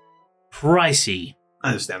pricey.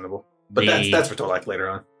 Understandable. But The- that's for Torlak later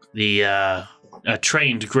on. The a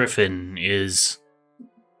trained griffin is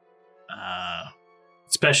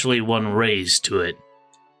especially one raised to it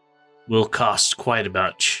will cost quite a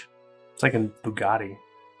much. It's like a Bugatti.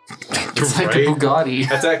 It's like a Bugatti.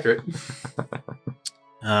 That's accurate.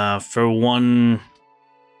 For one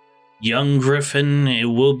young griffin, it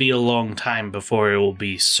will be a long time before it will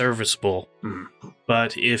be serviceable. Hmm.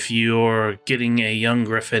 But if you're getting a young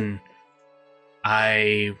griffin,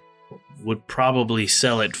 I would probably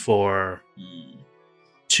sell it for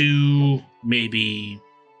 2, maybe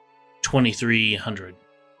 2,300.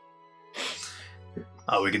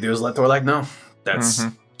 All we can do is let Torlak know. That's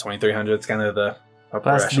Mhm. 2,300. It's kind of the upper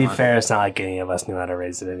Plus, to be echelon. fair, it's not like any of us knew how to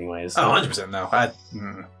raise it anyways. Oh, 100% no.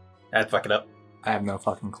 I'd fuck it up. I have no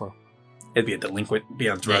fucking clue. It'd be a delinquent, be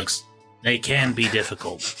on drugs. They can be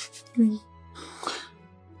difficult.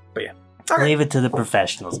 Leave it to the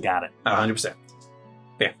professionals. Got it. 100%.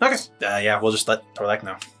 Yeah, okay. Yeah, we'll just let Torlak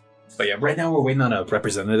know. But yeah, right now we're waiting on a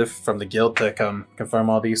representative from the guild to come confirm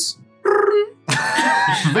all these.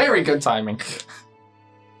 Very good timing.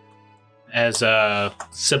 As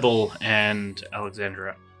Sybil and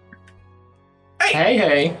Alexandra.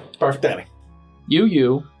 Hey. Perfect timing.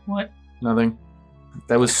 You. What? Nothing.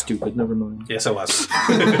 That was stupid. Never mind. Yes, it was.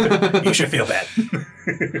 You should feel bad.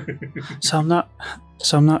 So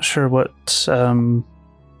I'm not sure what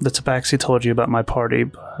the Tabaxi told you about my party,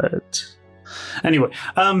 but anyway,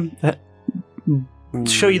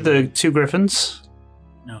 show you the two griffins.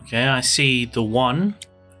 Okay, I see the one.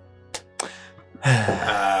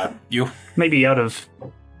 You? Maybe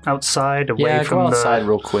outside, away Yeah, from go outside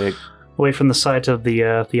real quick. away from the sight of the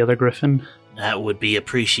other griffin. That would be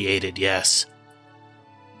appreciated, yes.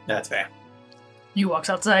 That's fair. You walks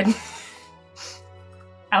outside.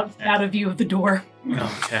 Out of view of the door.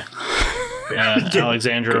 Okay. Good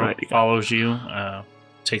Alexandra idea. follows you,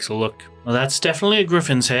 takes a look. Well, that's definitely a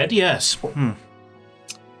griffin's head, yes.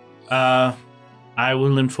 I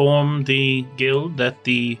will inform the guild that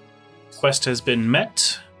the quest has been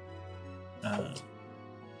met.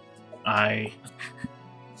 I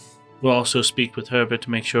will also speak with Herbert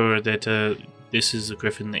to make sure that this is the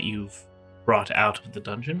griffin that you've brought out of the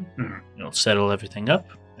dungeon. Mhm. It'll settle everything up.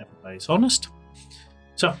 Everybody's honest.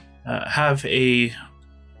 So, have a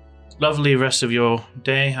lovely rest of your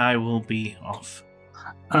day. I will be off.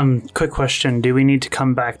 Quick question. Do we need to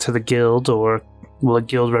come back to the guild, or will a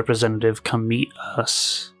guild representative come meet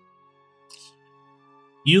us?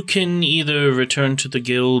 You can either return to the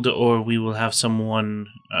guild or we will have someone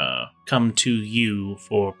come to you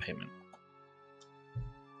for payment.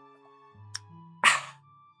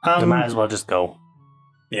 We might as well just go.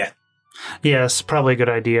 Yes, probably a good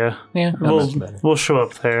idea. Yeah, We'll show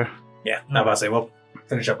up there. Yeah, I'm about to say, we'll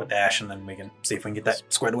finish up with Dash and then we can see if we can get that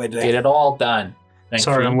squared away today. get it all done.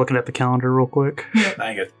 Sorry, I'm looking at the calendar real quick.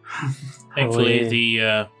 Not good. Thankfully,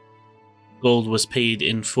 the gold was paid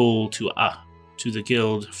in full to the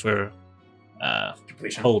guild for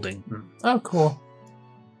Completion. holding. Oh, cool.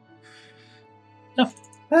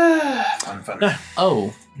 Fun.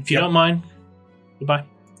 Oh, If you don't mind, goodbye.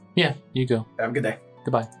 yeah, you go. Have a good day.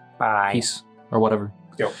 Goodbye. Bye. Peace. Or whatever.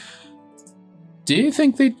 Go. Do you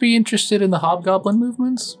think they'd be interested in the hobgoblin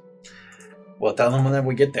movements? Well, tell them whenever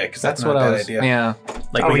we get there, because that's not what a I bad was. idea. Yeah,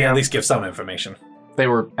 Like, Oh, we can yeah. at least give some information. they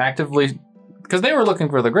were actively because they were looking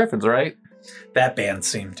for the griffins, right? That band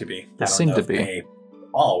seemed to be. I don't seemed know to if be. They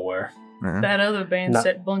all were. That other band No.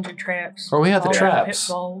 set a bunch of traps. Or we had the All traps.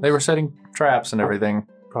 pitfalls. They were setting traps and everything.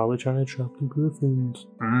 Probably trying to trap the griffins.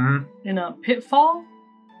 Mm-hmm. In a pitfall?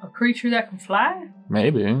 A creature that can fly?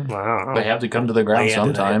 Maybe Wow. they have to come to the ground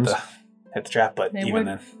sometimes. Hit the trap, but They even weren't-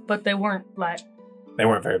 then, But they weren't like they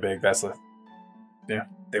weren't very big. That's the. Yeah,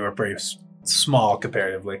 they were pretty small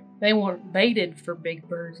comparatively. they weren't baited for big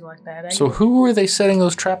birds like that. Eh? So who were they setting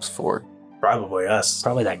those traps for? Probably us.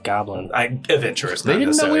 Probably that goblin. Adventurers. They not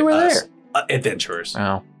didn't know we necessarily were us. there. Adventurers.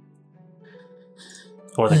 Oh,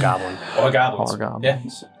 Or the goblin. Or goblins.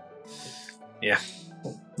 hobgoblins. Yeah.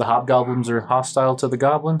 The hobgoblins are hostile to the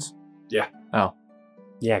goblins. Yeah,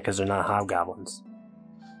 because they're not hobgoblins.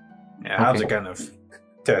 Yeah, hobs Okay. are kind of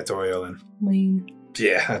territorial and mean.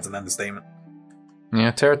 yeah, that's an understatement.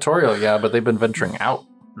 Yeah, territorial. Yeah, but they've been venturing out.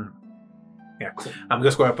 Yeah, I'm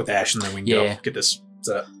gonna square up with Ash and then we can Yeah. go get this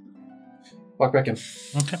set up. Walk back in.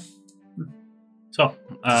 Okay. So,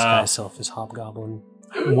 Disguise self as hobgoblin.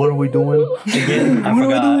 What are we doing? Again, I What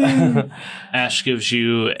are we forgot. Ash gives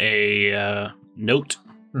you a note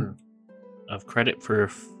Hmm. of credit for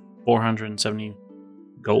 470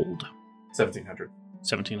 gold. 1700.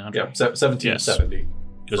 1700. Yep, 1770.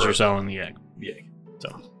 Because you're selling the egg. Yeah. So,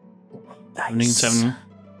 Nice. 1770.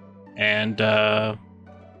 And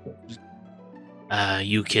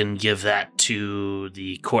you can give that to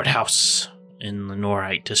the courthouse in the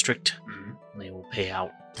Norite district. Mhm. They will pay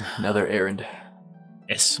out. Another errand.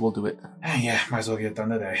 Yes. We'll do it. Yeah, might as well get it done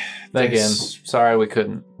today. Again, Thanks. sorry we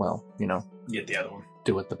couldn't. Well, Get the other one.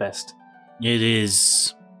 do it the best. It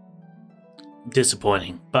is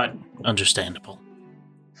disappointing, but understandable.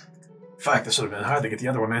 Fuck, this would have been hard to get the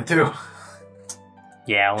other one in too.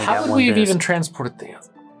 Yeah, I only How got would one we have disc. even transported the other?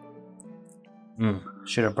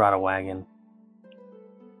 Should have brought a wagon.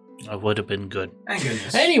 It would have been good. Thank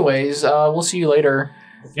goodness. Anyways, we'll see you later.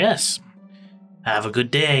 Yes. Have a good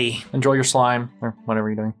day. Enjoy your slime or whatever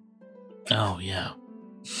you're doing. Oh, yeah.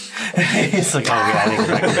 It's like, oh yeah,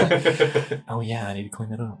 I didn't Oh yeah, I need to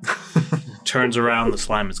clean it up. Turns around, the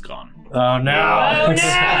slime is gone. Oh no! Oh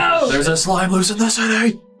no! There's a slime loose in the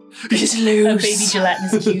city. He's A loose. baby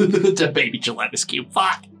gelatinous cube. It's a baby gelatinous cube.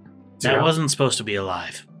 Fuck. That wasn't supposed to be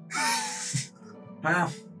alive. Wow.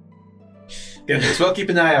 Goodness, we'll keep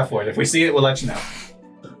an eye out for it. If we see it, we'll let you know.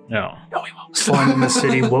 No. No, we won't. Slime in the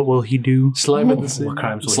city, what will he do? Slime in the city. What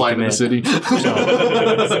crimes will he Slime in the commit?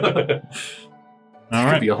 city. All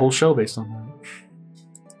Could right. be a whole show based on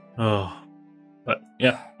that. Oh. But,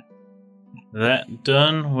 yeah. That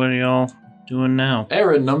done. What are y'all doing now?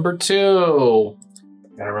 Errand number 2.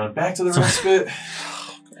 Gotta run back to the respite.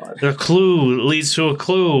 The clue leads to a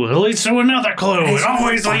clue. It leads to another clue. It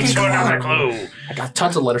always leads to another clue. I got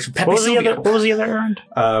tons of letters from Pepe What was Sylvia. the other errand?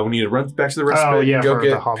 We need to run back to the respite. Oh, yeah, go for the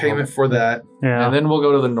get hobgoblin. payment for that. Yeah. And then we'll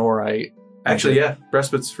go to the Norite. Actually, yeah,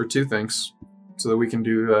 respites for 2 things. so that we can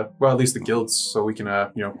do, well, at least the guilds, so we can,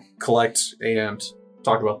 collect and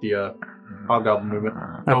talk about the hobgoblin movement.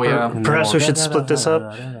 Oh, yeah. Perhaps we should split this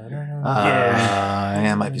up.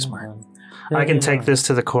 Yeah, might be smart. I can take this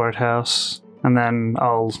to the courthouse, and then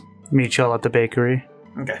I'll meet y'all at the bakery.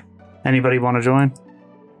 Okay. Anybody want to join?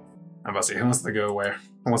 I'm about to say, who wants to go where?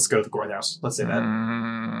 Who wants to go to the courthouse? Let's say that.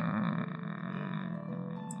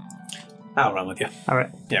 I'll run with you. All right.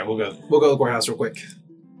 Yeah, we'll go to the courthouse real quick.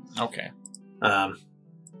 Okay.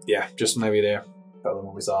 Yeah, just maybe there. Probably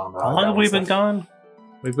what we saw on the How long have we been gone?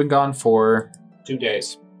 We've been gone for 2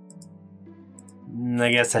 days.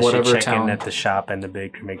 I guess I Whatever should check town. in at the shop and the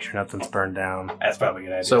bakery, make sure nothing's burned down. That's probably a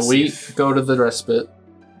good idea. So we go to the respite,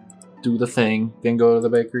 do the thing, then go to the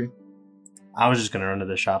bakery. I was just gonna run to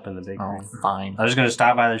the shop and the bakery. Oh, fine. I was just gonna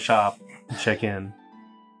stop by the shop and check in.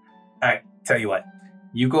 Alright, tell you what.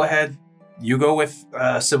 You go ahead. You go with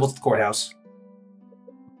Sybil to the courthouse.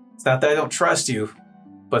 It's not that I don't trust you,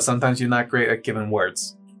 but sometimes you're not great at giving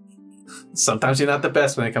words. Sometimes you're not the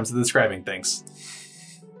best when it comes to describing things.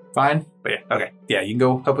 Fine. But yeah, okay. Yeah, you can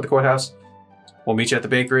go help with the courthouse. We'll meet you at the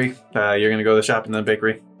bakery. You're going to go to the shop and then the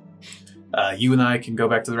bakery. You and I can go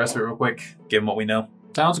back to the respite real quick, give them what we know.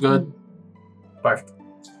 Sounds good. Perfect.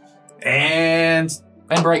 And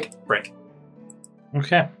break. break.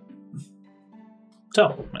 Okay.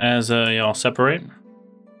 So, as y'all separate,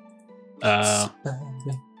 Calvis,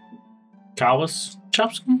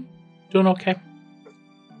 Chopskin, doing okay.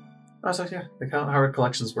 I was like, yeah, the Howard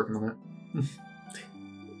Collection's working on that.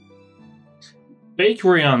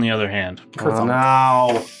 Bakery, on the other hand,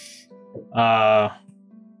 Oh, no.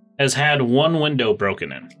 has had one window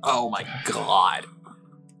broken in. Oh my god.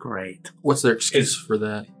 Great. What's their excuse for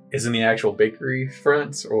that? Is it in the actual bakery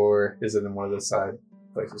front, or is it in one of the side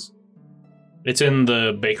places? It's in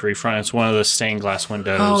the bakery front. It's one of the stained glass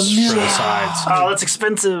windows for the sides. Oh, that's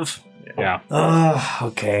expensive. Yeah.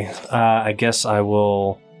 Okay. I guess I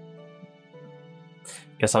will.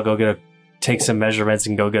 Guess I'll go take some measurements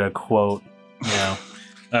and go get a quote.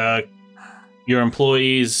 Yeah. Your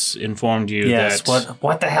employees informed you Yes. that.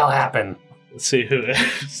 What the hell happened? Let's see who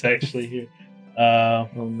is actually here. Oh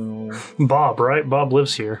no. Bob, right? Bob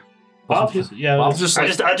lives here. Bob. Yeah. Bob's just I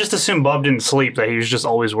like, just assumed Bob didn't sleep; that he was just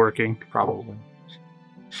always working. probably.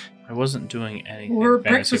 I wasn't doing anything. We're a fancy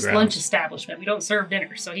breakfast grounds. lunch establishment. We don't serve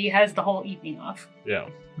dinner, so he has the whole evening off. Yeah.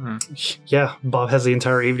 Yeah, Bob has the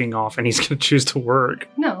entire evening off, and he's going to choose to work.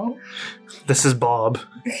 No. This is Bob.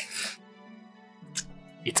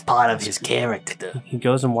 It's part of his character. He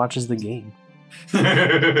goes and watches the game.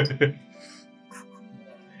 Yeah,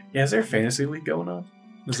 is there a fantasy league going on?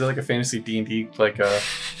 Is there like a fantasy D&D, like a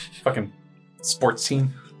fucking sports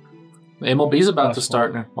team? The MLB's about to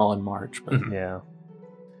start in March, but Yeah.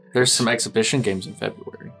 there's some exhibition games in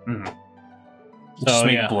February. Just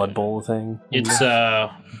make yeah. Blood Bowl thing. It's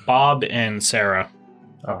Bob and Sarah.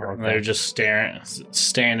 Oh, okay. They're just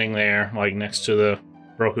standing there, like next to the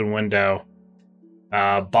broken window.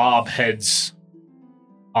 Bob heads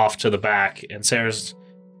off to the back, and Sarah's,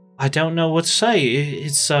 I don't know what to say.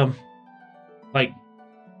 It's like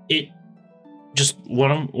it. Just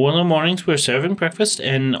one of the mornings we were serving breakfast,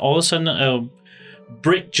 and all of a sudden a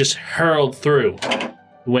brick just hurled through the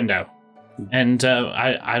window, and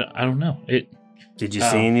I don't know it. Did you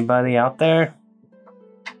see anybody out there?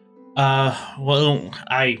 Well,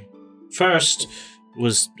 I first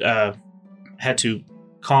was had to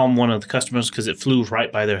calm one of the customers because it flew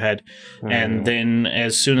right by their head, and then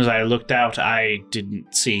as soon as I looked out, I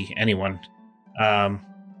didn't see anyone.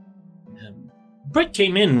 Brick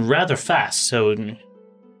came in rather fast, so it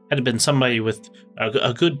had to been somebody with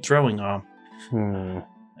a good throwing arm.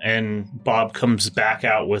 And Bob comes back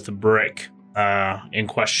out with a brick in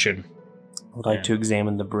question. I'd like to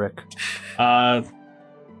examine the brick.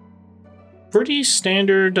 Pretty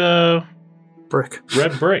standard Brick.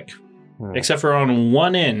 red brick. Except for on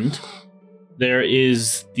one end, there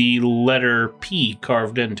is the letter P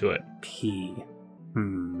carved into it. P.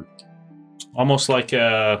 Almost like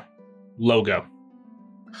a logo.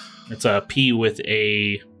 It's a P with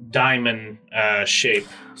a diamond shape.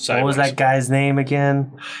 What was that guy's name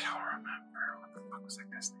again?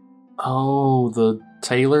 Oh, the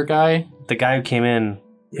Taylor guy? The guy who came in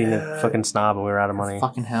being a fucking snob and we were out of money.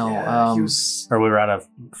 Fucking hell. he was. Or we were out of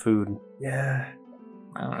food. Yeah.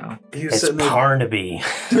 I don't know. He was It's sitting there. Parnaby.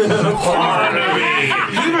 Barnaby!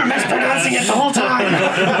 You were mispronouncing it the whole time!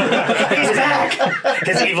 He's back!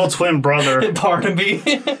 His evil twin brother. Barnaby.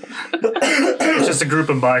 It's just a group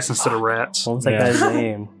of mice instead of rats. What was that guy's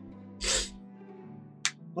name?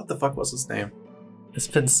 What the fuck was his name? It's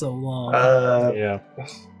been so long. Yeah.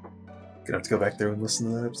 Gonna have to go back there and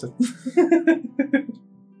listen to that episode.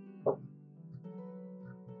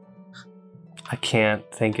 I can't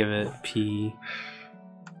think of it. P.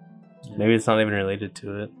 Maybe it's not even related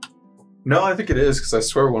to it. No, I think it is because I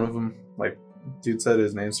swear one of them, like, dude said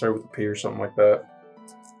his name started with a P or something like that.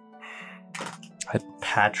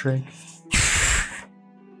 Patrick?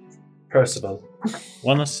 Percival.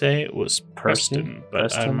 Want to say it was Preston, but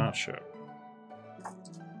Preston? I'm not sure.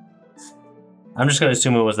 I'm just going to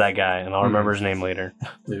assume it was that guy, and I'll remember his name later.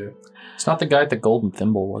 Yeah. It's not the guy at the golden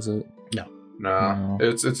thimble, was it? Nah,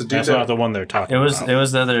 it's a dude. That's not the one they're talking It was about.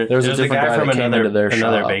 the other. There was a the different guy from that came into their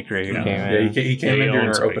another shop. bakery who Yeah. came Yeah, in. he came Yeah, in he during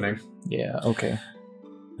owns our a opening. Yeah, okay.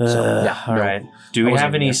 Yeah, all no. right. Do I we wasn't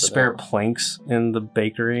have even any there for spare that. planks in the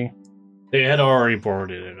bakery? They had already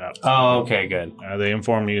boarded it up. Oh, okay, good. They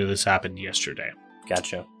informed you this happened yesterday.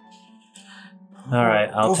 Gotcha. All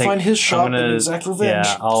right, I'll Go take. find his shop I'm gonna, and exact revenge. Yeah,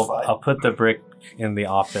 It's fine. I'll put the brick in the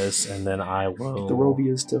office, and then I will. The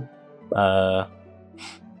Robias too.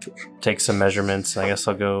 Take some measurements. I guess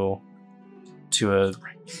I'll go to a.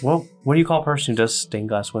 What do you call a person who does stained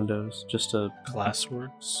glass windows? Just a.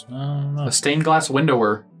 Glassworks? I don't know. A stained glass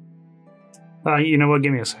windower. You know what?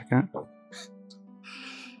 Give me a second.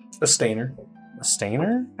 A stainer. A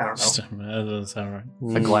stainer? I don't That doesn't sound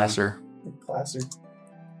right. A glasser. know. Glasser.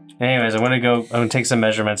 Anyways, I'm gonna take some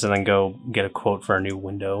measurements and then go get a quote for a new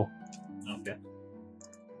window. Okay.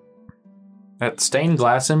 At Stained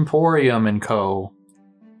Glass Emporium and Co.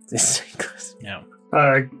 Yeah.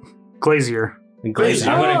 Glazier. Glazier.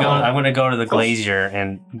 I'm gonna go to the Glazier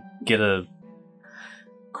and get a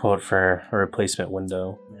quote for a replacement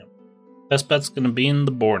window. Best bet's going to be in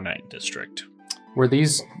the Bornite district. Were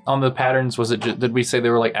these on the patterns? Was it? Did we say they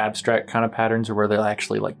were like abstract kind of patterns, or were they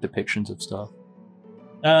actually like depictions of stuff?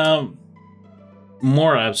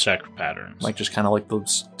 More abstract patterns. Like just kind of like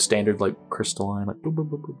those standard like crystalline, like boop, boop,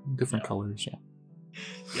 boop, boop, different colors. Yeah.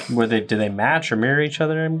 Did they match or mirror each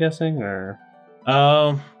other? I'm guessing, or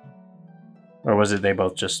was it they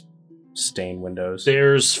both just stained windows?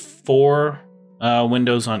 There's 4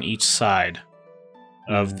 windows on each side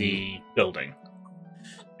of the building,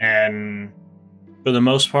 and for the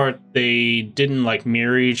most part, they didn't like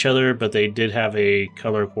mirror each other, but they did have a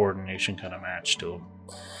color coordination kind of match to them.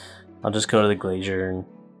 I'll just go to the Glazier and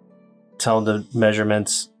tell the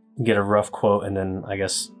measurements, get a rough quote, and then I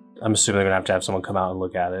guess I'm assuming they're gonna have someone come out and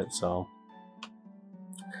look at it. So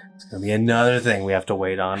it's gonna be another thing we have to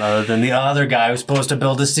wait on, other than the other guy who's supposed to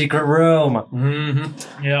build a secret room.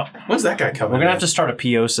 Mm-hmm. Yeah. When's that guy coming? We're gonna have to start a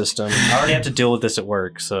PO system. I already have to deal with this at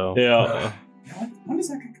work, so Yeah. When does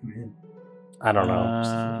that guy come in? I don't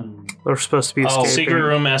know. They're supposed to be escaping. Secret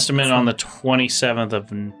room estimate on the 27th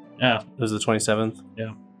of... Yeah. It was the 27th?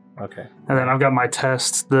 Yeah. Okay. And then I've got my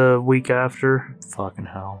test the week after. Fucking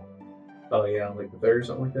hell. Oh yeah, like the 3rd or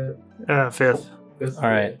something like that. 5th. All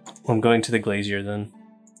right. I'm going to the Glazier then.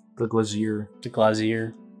 The Glazier. The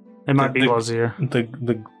Glazier. It might be The- Glazier.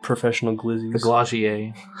 The professional glizzies. The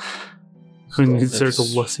Glazier. Who needs their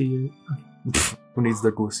It's- Glazier? Who needs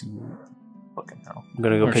their Glazier? Fucking hell. I'm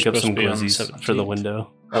gonna go We're pick up supposed some to be on the glizzies for the 17th.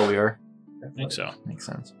 window. Oh, we are? I think so. Makes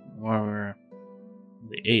sense. Or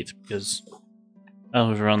the 8th, because that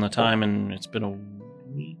was around the time, and it's been a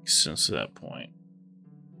week since that point.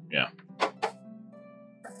 Yeah.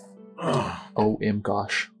 Oh,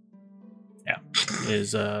 gosh. Yeah.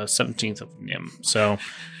 Is 17th of Nim. So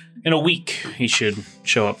in a week, he should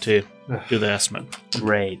show up to do the estimate.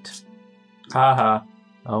 Great. Haha.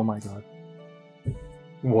 Oh my god.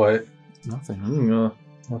 What? Nothing. Well,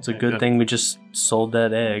 it's a good thing we just sold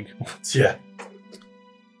that egg. Yeah.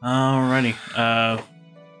 Alrighty.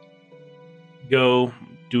 Go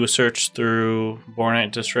do a search through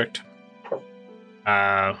Bornite District.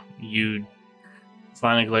 You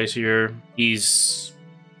find a Glacier. He's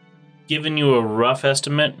given you a rough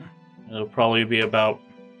estimate. It'll probably be about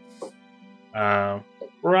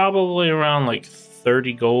probably around like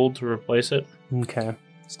 30 gold to replace it. Okay.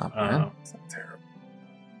 It's not bad. It's not terrible.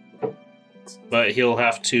 But he'll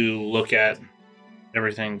have to look at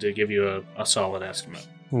everything to give you a solid estimate.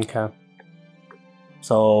 Okay.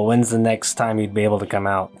 So when's the next time you'd be able to come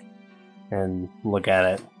out and look at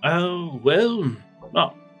it? Oh, well,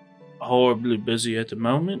 not horribly busy at the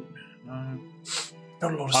moment.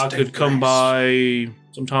 I could come by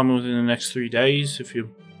sometime within the next 3 days if you,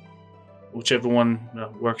 whichever one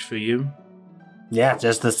works for you. Yeah,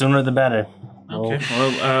 just the sooner the better. Okay.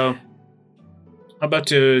 Well, how about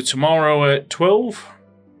tomorrow at 12?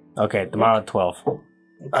 Okay, tomorrow at 12. All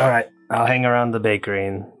right, I'll hang around the bakery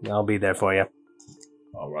and I'll be there for you.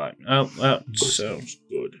 All right. Oh, that sounds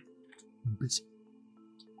good.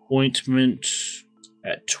 Appointment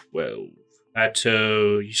at 12. At,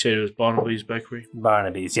 you said it was Barnaby's Bakery?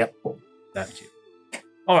 Barnaby's, yep. Thank you.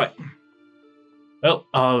 All right. Well,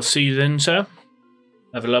 I'll see you then, sir.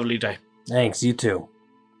 Have a lovely day. Thanks, you too.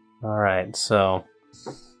 All right, so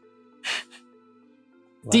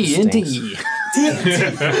D&D.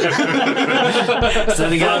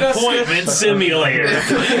 Setting up appointment simulator.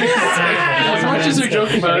 As much as we're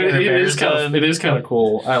joking about it, it is kind of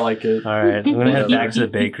cool. I like it. All right, I'm gonna head back to the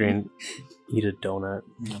bakery and eat a donut.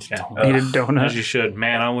 Okay. Eat a As donut. you should.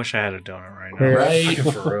 Man, I wish I had a donut right now. Right?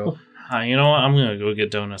 For real. You know what? I'm gonna go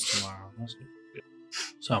get donuts tomorrow. That's good.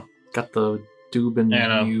 So, Got the Dubin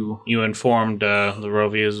and you. you informed the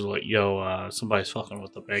Rovias, like, yo, somebody's fucking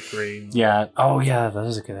with the bakery. Yeah. Oh, yeah. That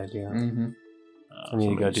is a good idea. Mm-hmm. I need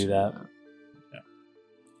to go do that.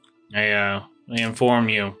 They inform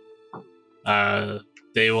you.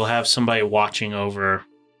 They will have somebody watching over.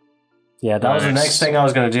 Yeah, that was the Nice. next thing I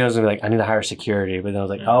was gonna do. I was gonna be like, I need to hire security, but then I was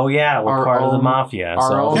like, Yeah. oh yeah, we're Our part of the own- mafia. Our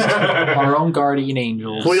So own, our own guardian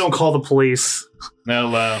angels. We don't call the police.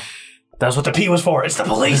 No, that's what the P was for. It's the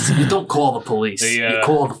police. You don't call the police. They, You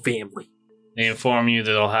call the family. they inform you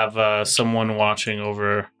that they'll have someone watching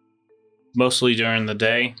over mostly during the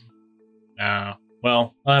day.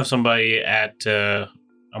 Well, I'll have somebody at a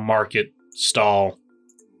market stall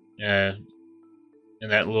in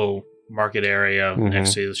that little market area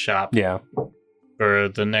next to the shop Yeah, for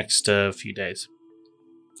the next few days.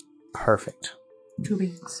 perfect. 2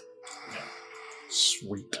 beans.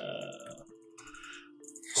 Sweet.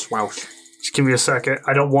 Swoush. Just give me a second.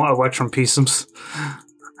 I don't want electrum pieces.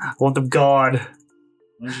 I want them God.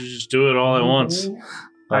 Why don't you just do it all at once?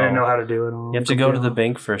 I didn't know how to do it. On You have to go to the computer.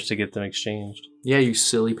 bank first to get them exchanged. Yeah, you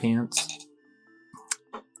silly pants.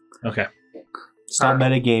 Okay. Stop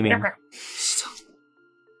metagaming.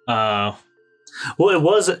 Uh, Well, it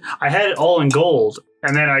was. I had it all in gold,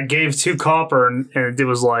 and then I gave 2 copper, and it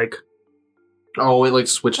was like, Oh, it like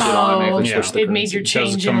switched it automatically. yeah. Switched the It made your It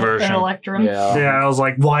shows change the in an conversion. electrum. Yeah. yeah. I was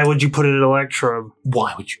like, why would you put it at electrum?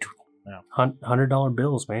 Why would you do $100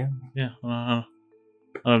 bills, man. yeah.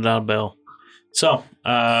 $100 bill. So,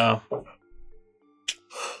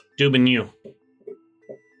 Dubin, you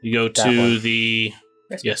go That to one. the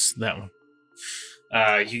yes, that one.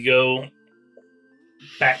 You go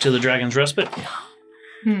back to the Dragon's Respite,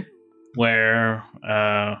 where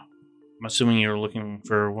I'm assuming you're looking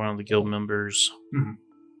for one of the guild members. Mhm.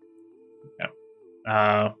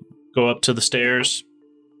 Yeah. Go up to the stairs.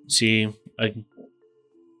 See a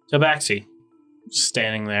Tabaxi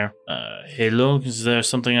standing there. Hello, is there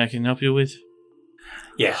something I can help you with?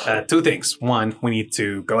 Yeah, 2 things. One, we need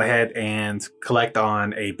to go ahead and collect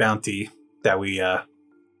on a bounty that we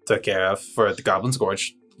took care of for the Goblin's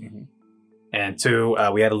Gorge. Mhm. And 2,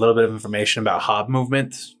 we had a little bit of information about hob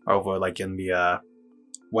movement over like in the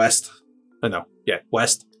west.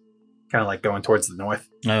 West. Kind of like going towards the north.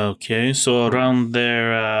 Okay, so around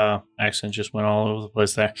their accent just went all over the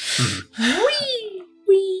place there.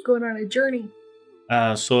 Wee! Going on a journey.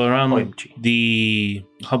 So around OMG. the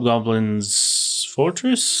Hobgoblin's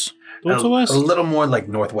fortress towards the west. A little more like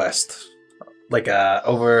northwest. Like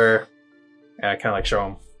over. Kind of like show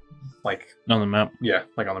them. Like, On the map. yeah,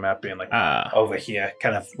 like on the map being like Ah, over here.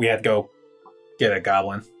 Kind of, we had to go get a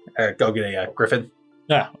goblin. Or go get a griffin.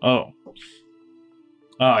 yeah. Oh,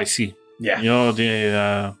 I see. Yeah. You're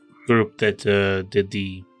the group that did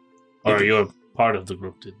the, or you're part of the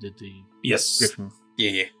group that did the Yes. Griffin.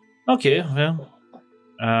 Yeah. Okay, well,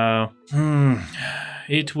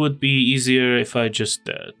 it would be easier if I just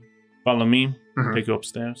follow me, Mhm. take you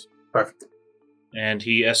upstairs, Perfect. and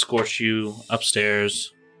he escorts you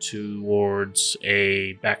upstairs towards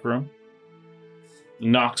a back room.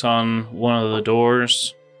 Knocks on one of the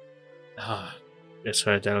doors. That's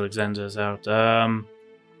right, Alexander's out.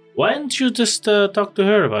 Why didn't you just talk to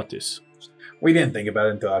her about this? We didn't think about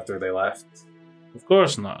it until after they left. Of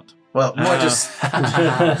course not. Well, more just.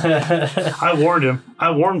 I warned him.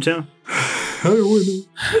 All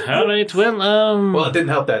right, well, Well, it didn't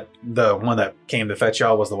help that the one that came to fetch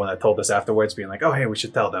y'all was the one that told us afterwards, being like, "Oh, hey, we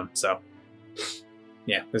should tell them." So,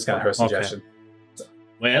 yeah, this kind of her suggestion.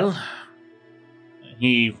 well,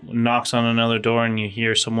 he knocks on another door and you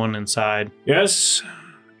hear someone inside. Yes,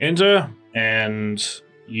 enter. And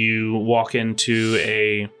you walk into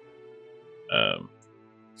a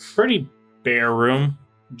pretty bare room,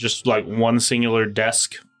 just like one singular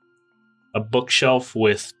desk, a bookshelf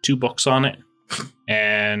with 2 books on it,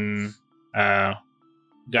 and a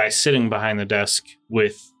guy sitting behind the desk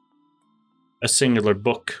with a singular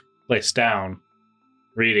book placed down,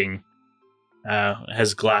 reading,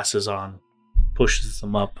 has glasses on, pushes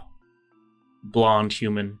them up. Blonde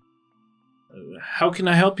human. How can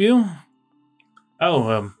I help you?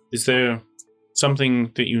 Oh, is there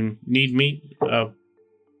something that you need me?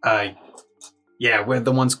 Yeah, we're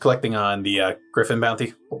the ones collecting on the Griffin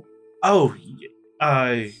bounty. Oh,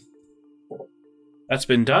 That's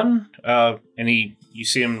been done. And you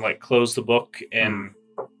see him like close the book and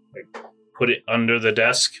like put it under the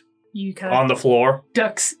desk You kind on of the floor.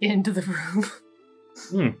 ducks into the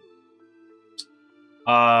room.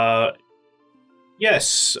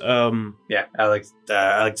 Yes. Yeah,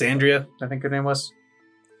 Alexandria, I think her name was.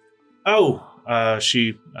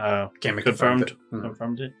 She Came and confirmed it. Mhm.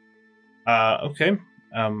 confirmed it. Okay.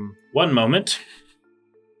 One moment.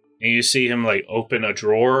 And you see him like open a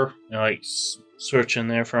drawer and like search in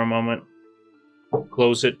there for a moment.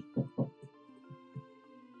 Close it.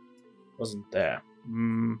 Wasn't there.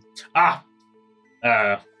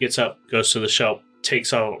 Gets up, goes to the shelf,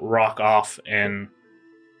 takes a rock off, and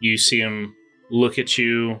you see him look at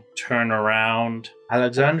you, turn around.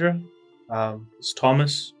 Alexandra? It's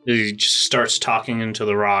Thomas. He just starts talking into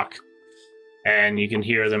the rock, and you can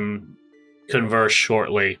hear them converse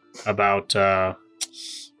shortly about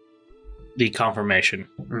the confirmation.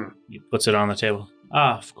 He puts it on the table.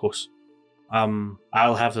 Of course.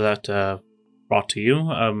 I'll have that brought to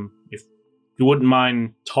you. If you wouldn't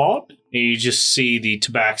mind, Todd? And you just see the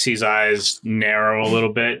Tabaxi's eyes narrow a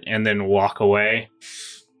little bit and then walk away.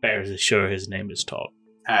 Fairly sure his name is Todd.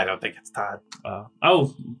 I don't think it's Todd.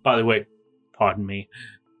 By the way, pardon me,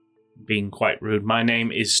 being quite rude. My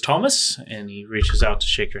name is Thomas, and he reaches out to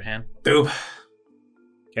shake your hand. Doob,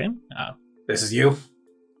 Okay. this is you.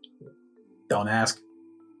 Don't ask.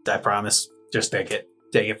 I promise. Just take it.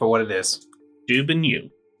 Take it for what it is. Doob and you.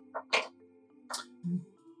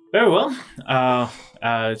 Very well.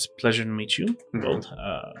 It's a pleasure to meet you both.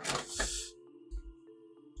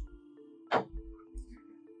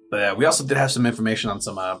 But we also did have some information on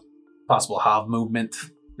some possible Hob movement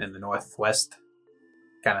in the northwest,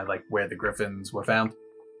 kind of like where the griffins were found.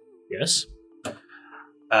 Yes.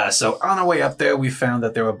 So on our way up there, we found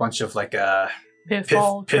that there were a bunch of like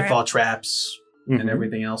Pitfall traps and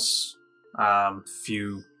everything else.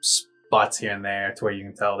 Few spots here and there to where you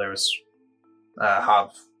can tell there was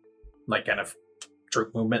Hob, like kind of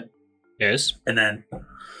troop movement. Yes. And then,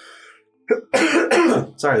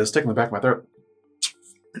 sorry, there's a stick in the back of my throat.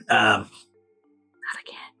 Not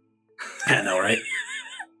again. I know, right?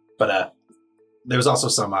 But there was also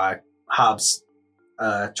some Hobbs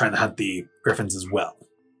trying to hunt the griffins as well.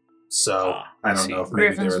 So I don't know if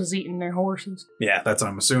maybe Griffins was eating their horses. Yeah, that's what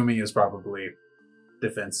I'm assuming is probably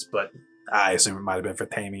defense, but I assume it might have been for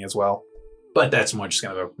taming as well. But that's more just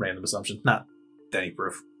kind of a random assumption, not any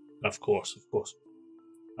proof. Of course.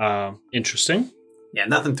 Interesting. Yeah,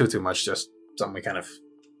 nothing too much, just something we kind of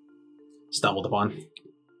stumbled upon.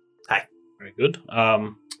 Hi. Very good.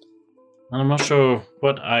 I'm not sure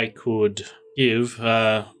what I could give.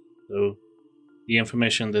 So the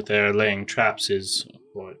information that they're laying traps is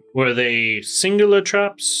what? Were they singular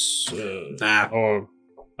traps? Or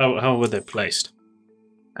how were they placed?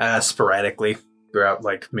 Sporadically throughout,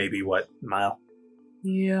 like, maybe what, mile?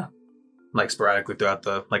 Yeah. Like, sporadically throughout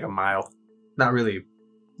a mile. Not really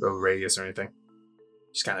a radius or anything.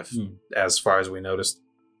 Just kind of as far as we noticed.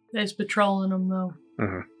 There's patrolling them, though.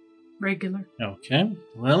 Mhm. Regular. Okay.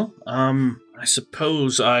 Well, I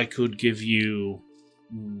suppose I could give you...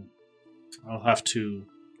 I'll have to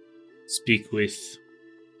speak with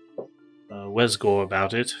Wesgore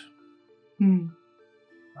about it.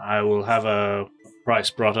 I will have a price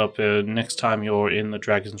brought up next time you're in the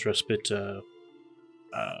Dragon's Respite.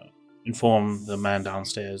 Inform the man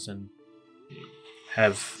downstairs and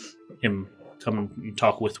have him come and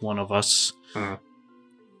talk with one of us. And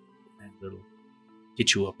we'll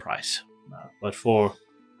get you a price. But for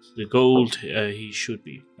the gold, he should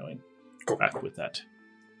be going back with that.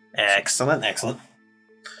 Excellent.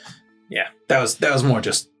 Yeah, that was more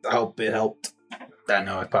just I hope it helped. I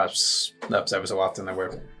know it pops up every so often that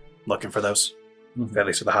we're looking for those, at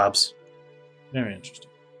least for the Hobbs. Very interesting.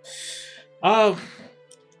 Of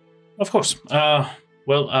course.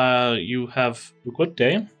 Well, you have a good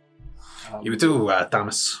day. You too,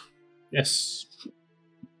 Thomas. Yes.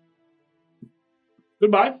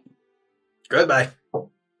 Goodbye. Goodbye.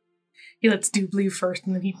 He lets Doob leave first,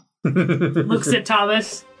 and then he looks at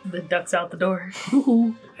Thomas, and then ducks out the door.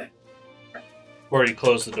 Before he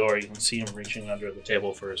closed the door, you can see him reaching under the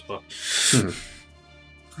table for his book.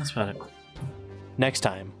 That's about it. Next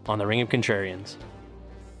time on The Ring of Contrarians.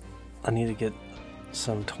 I need to get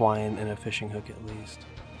some twine and a fishing hook at least.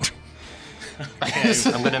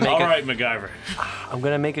 I'm gonna make All right, MacGyver. I'm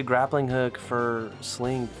gonna make a grappling hook for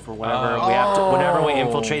Sling for whenever we have to. Whenever we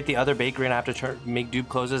infiltrate the other bakery, and I have to make Dude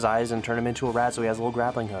close his eyes and turn him into a rat, so he has a little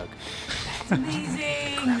grappling hook.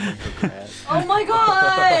 Amazing! Oh my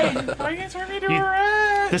god! Why are you turning me into a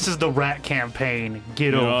rat? This is the rat campaign. Get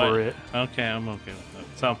You know over what? it. Okay, I'm okay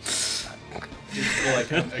with that. So,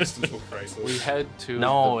 like an existential crisis. We head to.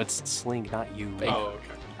 No, it's Slink, not you. Oh,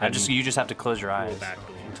 okay. You just have to close your eyes back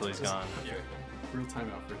until he's gone. Yeah. Real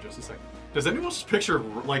time out for just a second. Does anyone just picture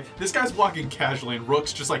like this guy's walking casually and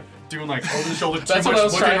Rook's just like doing like over the shoulder too That's much what I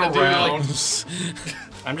was looking trying to around. do.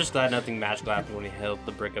 I'm just glad nothing magical happened when he held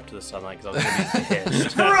the brick up to the sunlight because I was gonna be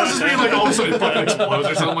pissed. Everyone else just being like all of a sudden it fucking explodes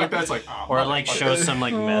or something like that. It's like, oh, Or it like shows some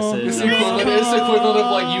like message. It's the equivalent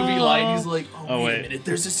of like UV light. He's like, Oh, wait. Wait a minute,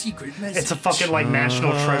 there's a secret message. It's a fucking like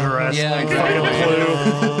national treasure Yeah, like exactly.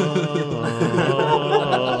 fucking clue.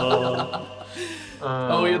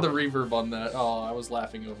 Oh, we had the reverb on that. Oh, I was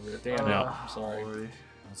laughing over it. Damn it. Yeah. I'm sorry.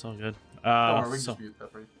 That's all good. Don't worry, we can So, just mute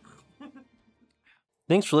that for you.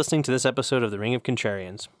 Thanks for listening to this episode of The Ring of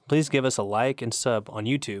Contrarians. Please give us a like and sub on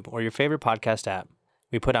YouTube or your favorite podcast app.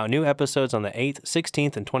 We put out new episodes on the 8th,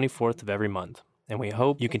 16th, and 24th of every month. And we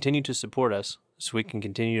hope you continue to support us so we can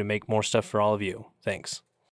continue to make more stuff for all of you. Thanks.